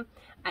bloom.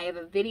 I have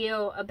a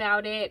video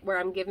about it where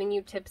I'm giving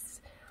you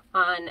tips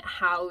on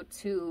how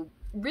to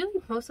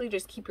really mostly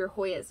just keep your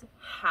Hoyas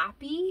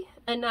happy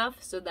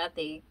enough so that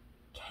they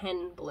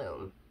can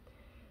bloom.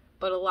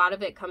 But a lot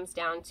of it comes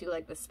down to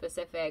like the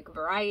specific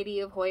variety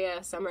of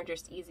Hoya. Some are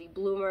just easy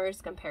bloomers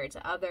compared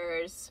to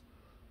others.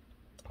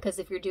 Because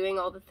if you're doing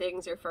all the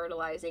things, you're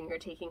fertilizing, you're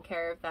taking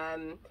care of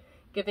them,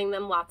 giving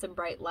them lots of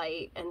bright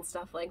light and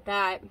stuff like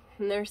that,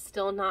 and they're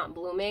still not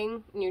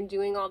blooming, and you're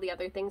doing all the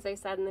other things I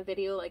said in the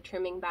video, like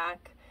trimming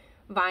back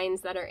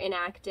vines that are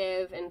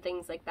inactive and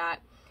things like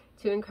that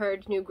to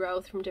encourage new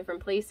growth from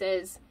different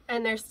places,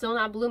 and they're still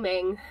not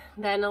blooming,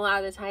 then a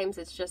lot of the times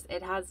it's just,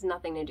 it has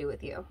nothing to do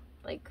with you.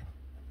 Like,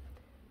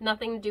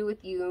 nothing to do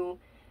with you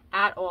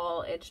at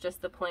all. It's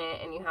just the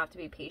plant, and you have to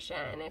be patient.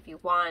 And if you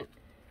want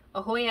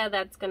a Hoya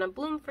that's gonna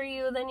bloom for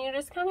you, then you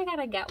just kind of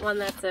gotta get one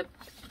that's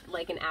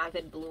like an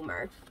avid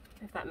bloomer,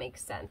 if that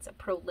makes sense. A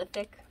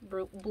prolific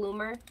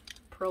bloomer,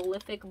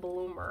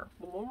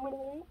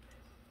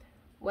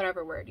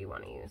 whatever word you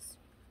want to use.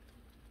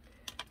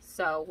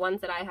 So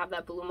ones that I have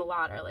that bloom a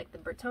lot are like the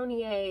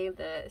Bertonier,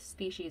 the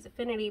species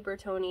Affinity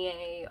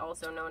Bertonier,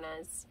 also known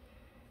as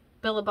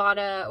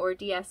Billabata or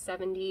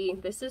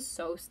DS70. This is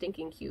so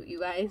stinking cute, you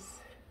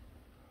guys.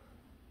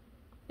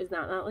 Is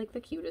that not like the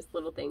cutest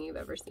little thing you've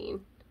ever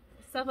seen?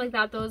 Stuff like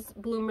that, those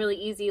bloom really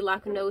easy.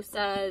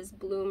 Lacunosas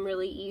bloom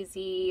really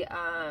easy.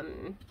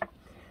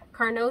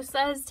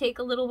 Carnosas take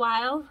a little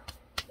while.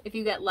 If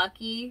you get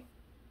lucky,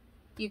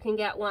 you can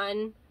get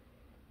one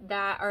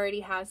that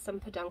already has some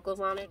peduncles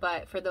on it,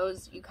 but for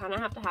those, you kind of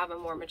have to have a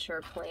more mature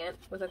plant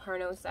with a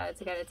Carnosa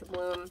to get it to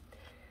bloom.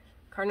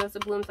 Carnosa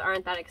blooms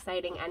aren't that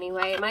exciting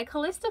anyway. My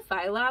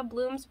Calistophylla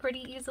blooms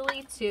pretty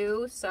easily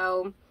too,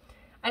 so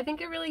I think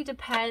it really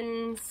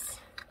depends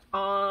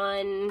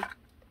on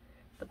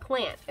the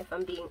plant, if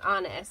I'm being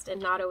honest,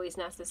 and not always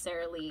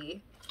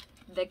necessarily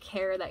the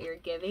care that you're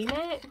giving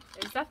it.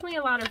 There's definitely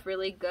a lot of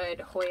really good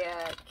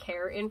Hoya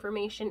care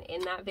information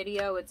in that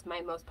video. It's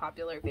my most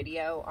popular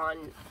video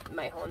on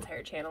my whole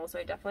entire channel, so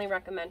I definitely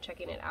recommend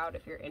checking it out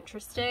if you're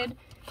interested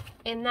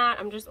in that.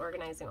 I'm just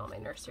organizing all my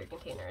nursery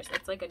containers.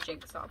 It's like a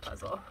jigsaw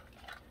puzzle.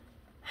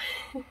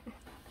 I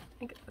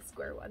get the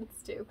square ones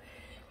too.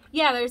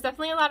 Yeah, there's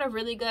definitely a lot of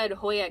really good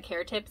Hoya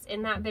care tips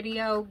in that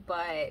video,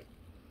 but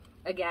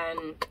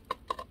again,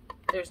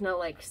 there's no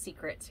like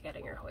secret to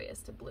getting your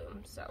Hoyas to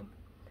bloom. So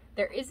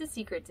there is a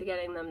secret to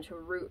getting them to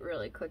root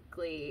really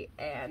quickly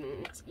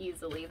and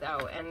easily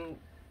though, and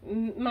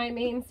my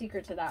main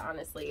secret to that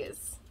honestly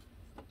is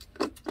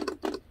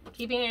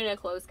keeping it in a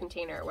closed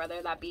container,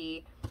 whether that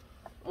be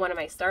one of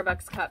my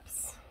Starbucks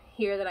cups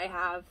here that I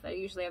have, that I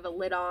usually have a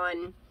lid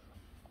on,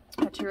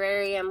 a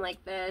terrarium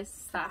like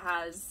this that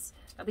has,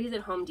 got these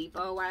at Home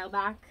Depot a while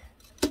back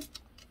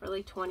for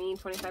like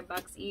 20-25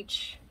 bucks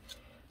each.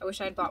 I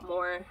wish I'd bought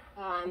more.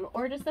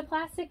 Or just a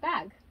plastic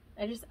bag.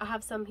 I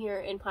have some here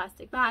in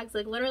plastic bags.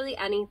 Like literally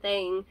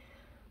anything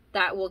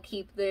that will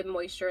keep the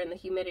moisture and the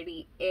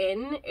humidity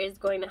in is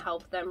going to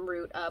help them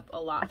root up a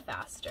lot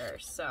faster.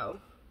 So,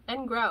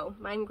 and grow.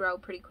 Mine grow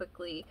pretty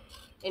quickly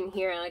in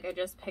here. Like I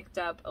just picked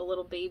up a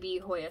little baby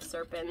Hoya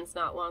serpens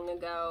not long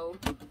ago,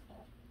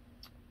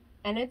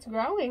 and it's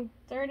growing.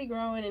 It's already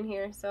growing in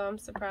here, so I'm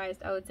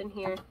surprised. Oh, it's in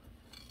here.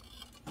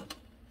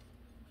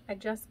 I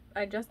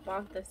just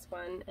bought this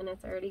one, and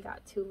it's already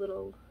got two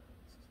little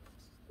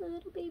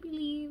baby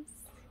leaves.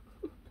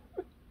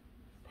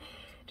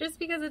 Just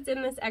because it's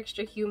in this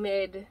extra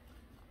humid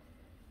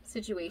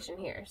situation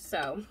here.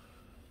 So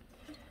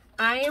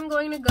I am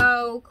going to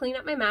go clean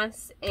up my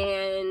mess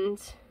and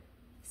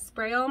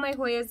spray all my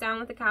Hoyas down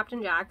with the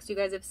Captain Jacks. You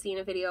guys have seen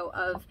a video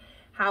of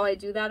how I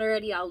do that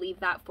already. I'll leave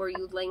that for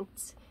you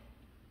linked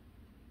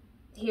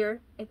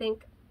here, I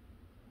think.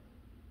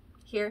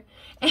 Here.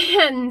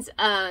 And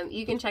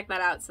you can check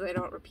that out so I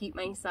don't repeat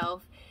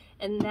myself.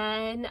 And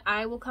then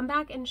I will come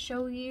back and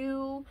show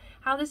you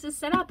how this is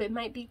set up. It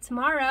might be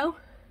tomorrow,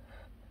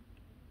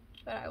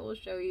 but I will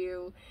show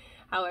you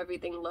how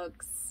everything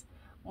looks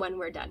when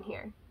we're done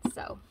here.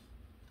 So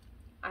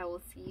I will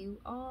see you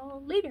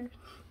all later.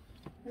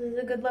 This is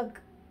a good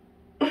look.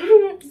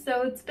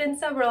 So it's been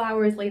several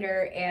hours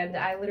later, and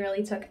I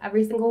literally took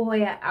every single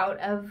Hoya out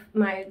of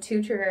my 2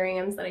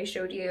 terrariums that I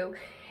showed you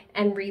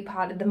and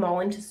repotted them all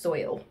into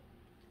soil.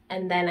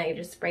 And then I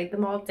just sprayed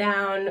them all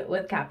down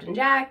with Captain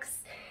Jacks.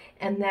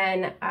 And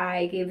then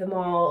I gave them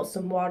all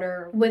some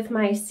water with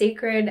my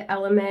Sacred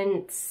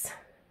Elements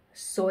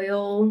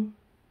soil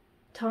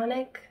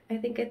tonic, I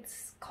think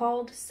it's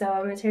called. So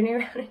I'm gonna turn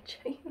around and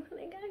show you what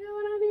I got going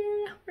on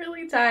here. I'm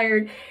really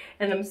tired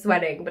and I'm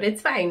sweating, but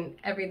it's fine.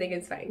 Everything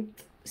is fine.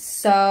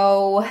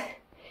 So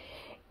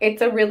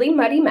It's a really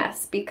muddy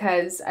mess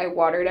because I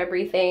watered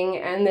everything,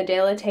 and the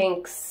Dela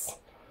tanks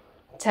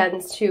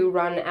tends to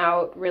run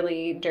out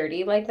really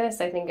dirty like this.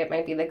 I think it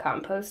might be the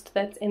compost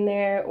that's in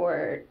there,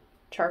 or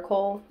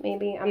charcoal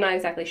maybe. I'm not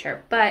exactly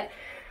sure, but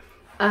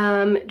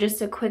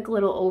just a quick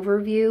little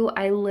overview.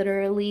 I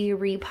literally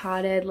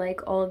repotted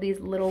like all of these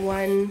little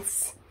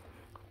ones.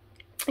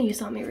 You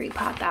saw me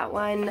repot that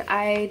one.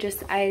 I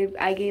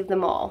gave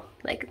them all,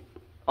 like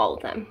all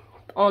of them,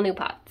 all new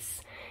pots,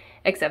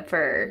 except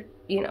for,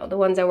 you know, the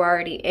ones that were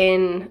already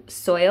in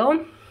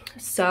soil.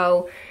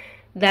 So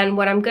then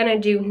what I'm gonna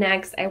do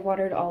next, I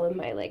watered all of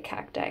my like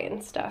cacti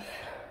and stuff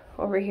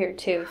over here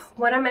too.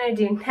 What I'm gonna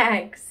do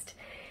next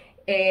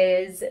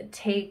is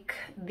take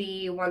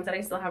the ones that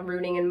I still have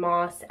rooting and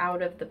moss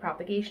out of the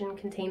propagation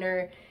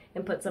container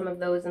and put some of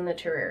those in the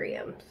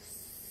terrarium.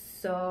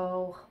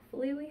 So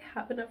hopefully we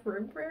have enough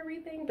room for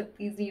everything, but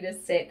these need to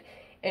sit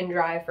and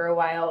dry for a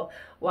while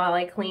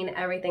I clean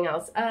everything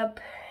else up,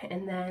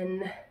 and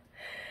then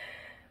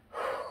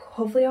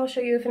hopefully I'll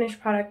show you a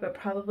finished product, but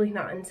probably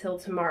not until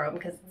tomorrow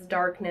because it's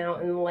dark now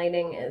and the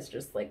lighting is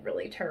just like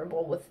really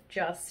terrible with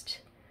just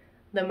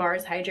the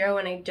Mars Hydro,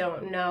 and I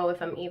don't know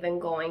if I'm even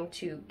going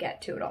to get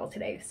to it all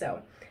today.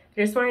 So I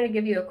just wanted to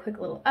give you a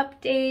quick little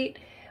update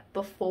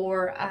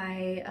before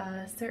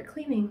I start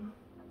cleaning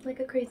like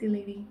a crazy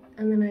lady,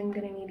 and then I'm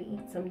gonna need to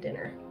eat some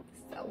dinner.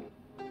 So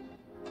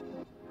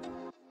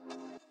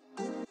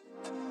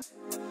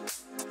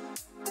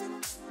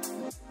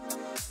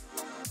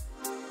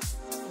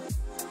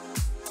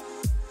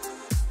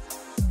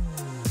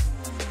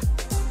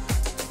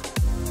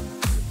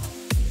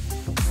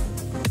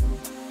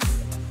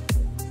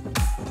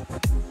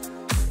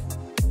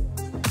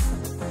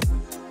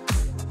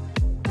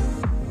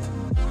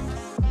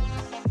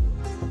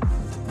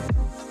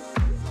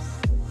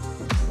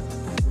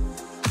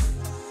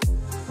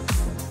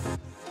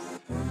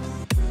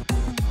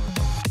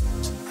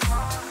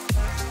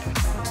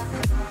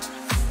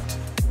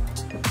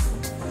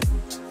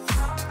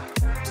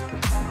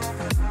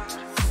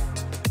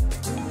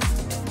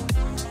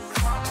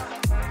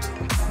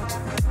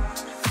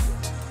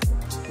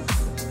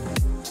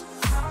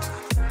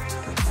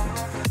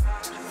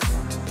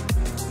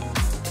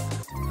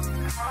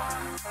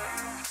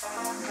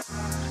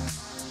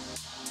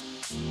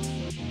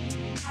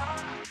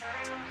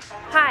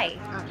hi.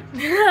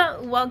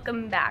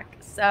 Welcome back.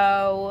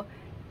 So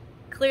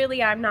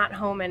clearly I'm not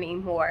home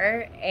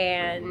anymore,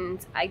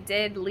 and I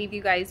did leave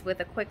you guys with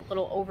a quick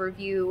little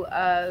overview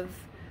of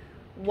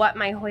what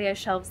my Hoya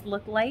shelves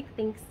look like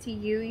thanks to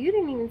you. You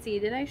didn't even see,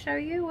 did I show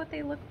you what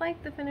they look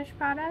like, the finished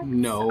product?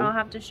 No. I'll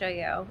have to show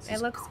you.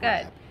 It looks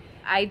good.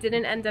 I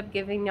didn't end up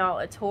giving y'all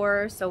a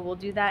tour, so we'll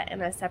do that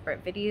in a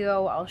separate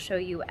video. I'll show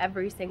you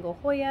every single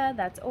Hoya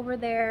that's over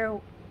there,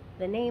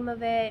 the name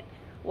of it,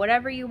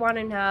 whatever you want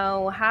to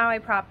know, how I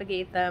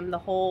propagate them, the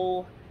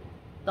whole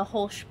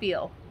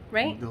spiel,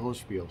 right? The whole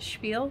spiel.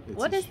 Spiel?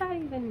 What does that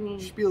even mean?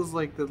 Spiel's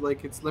like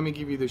let me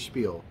give you the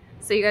spiel.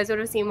 So you guys would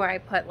have seen where I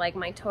put like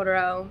my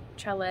Totoro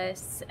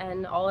trellis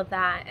and all of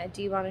that.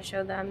 Do you want to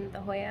show them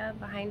the Hoya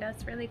behind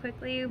us really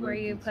quickly? Where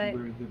you put...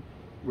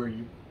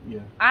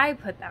 Yeah. I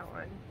put that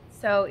one.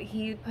 So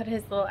he put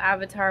his little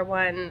avatar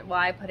one, well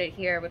I put it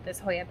here with this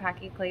Hoya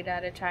Paki Cleta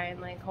to try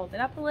and like hold it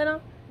up a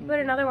little. You put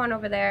another one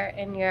over there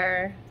in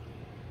your...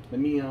 the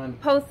neon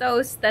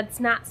pothos that's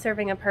not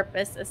serving a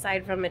purpose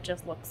aside from it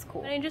just looks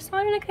cool. And I just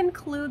wanted to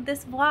conclude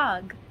this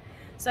vlog.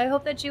 So I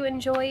hope that you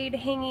enjoyed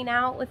hanging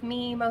out with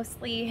me,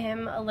 mostly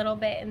him a little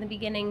bit in the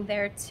beginning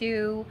there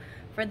too,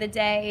 for the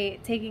day,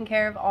 taking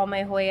care of all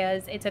my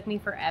Hoyas. It took me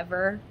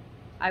forever.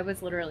 I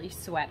was literally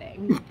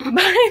sweating. By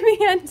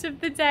the end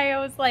of the day, I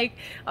was like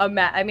a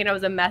mess. I mean, I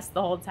was a mess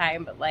the whole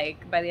time, but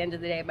like by the end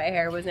of the day, my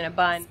hair was in a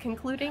bun.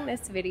 Concluding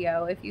this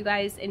video, if you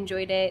guys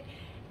enjoyed it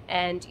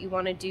and you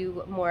want to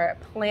do more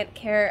plant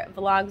care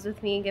vlogs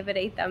with me, give it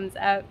a thumbs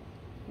up.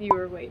 You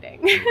were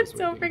waiting.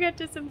 Don't forget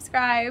to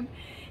subscribe.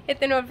 Hit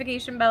the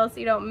notification bell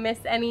so you don't miss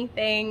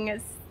anything.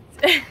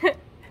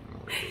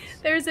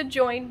 There's a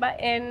join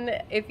button.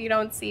 If you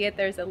don't see it,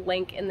 there's a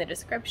link in the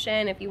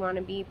description if you want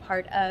to be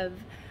part of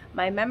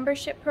my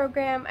membership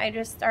program. I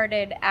just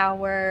started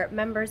our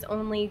members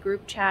only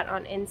group chat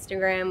on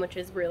Instagram, which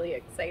is really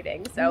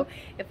exciting. So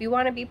if you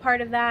want to be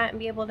part of that and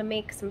be able to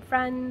make some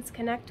friends,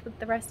 connect with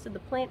the rest of the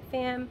plant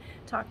fam,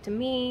 talk to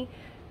me,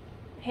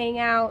 hang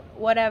out,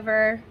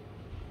 whatever,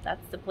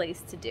 that's the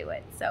place to do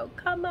it. So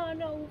come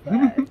on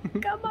over.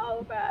 Come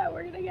over.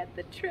 We're gonna get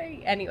the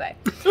tree. Anyway,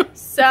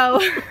 so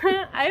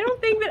I don't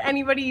think that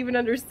anybody even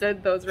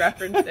understood those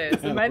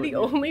references. Am I the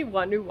only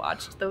one who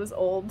watched those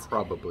old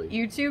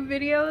YouTube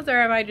videos, or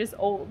am I just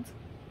old?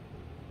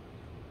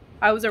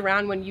 I was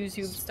around when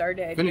YouTube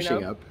started.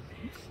 Finishing up.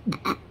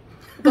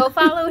 Go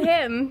follow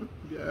him.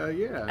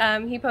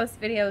 Yeah. He posts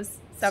videos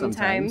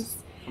sometimes.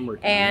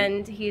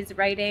 And he's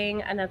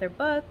writing another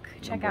book.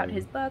 Check out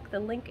his book. The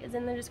link is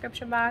in the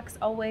description box.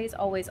 Always,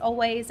 always,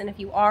 always. And if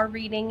you are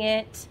reading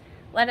it,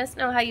 Let us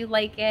know how you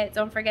like it.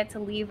 Don't forget to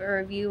leave a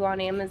review on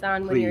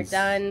Amazon when you're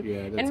done.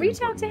 Yeah, and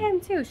reach out to him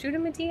too. Shoot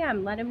him a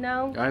DM. Let him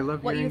know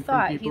what you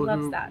thought. He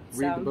loves that.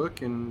 Read the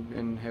book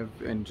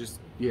and just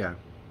I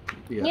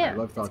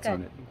love thoughts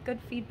on it. Good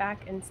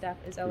feedback and stuff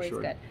is always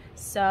good.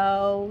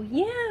 So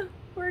yeah,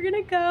 we're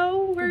gonna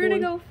go. We're gonna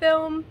go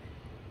film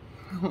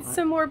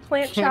some more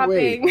plant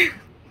shopping.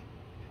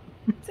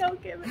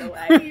 Don't give it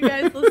away. You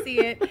guys will see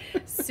it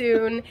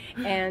soon.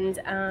 And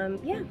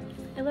yeah,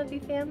 I love you,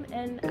 fam,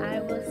 and I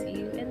will see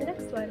you in the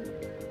next one.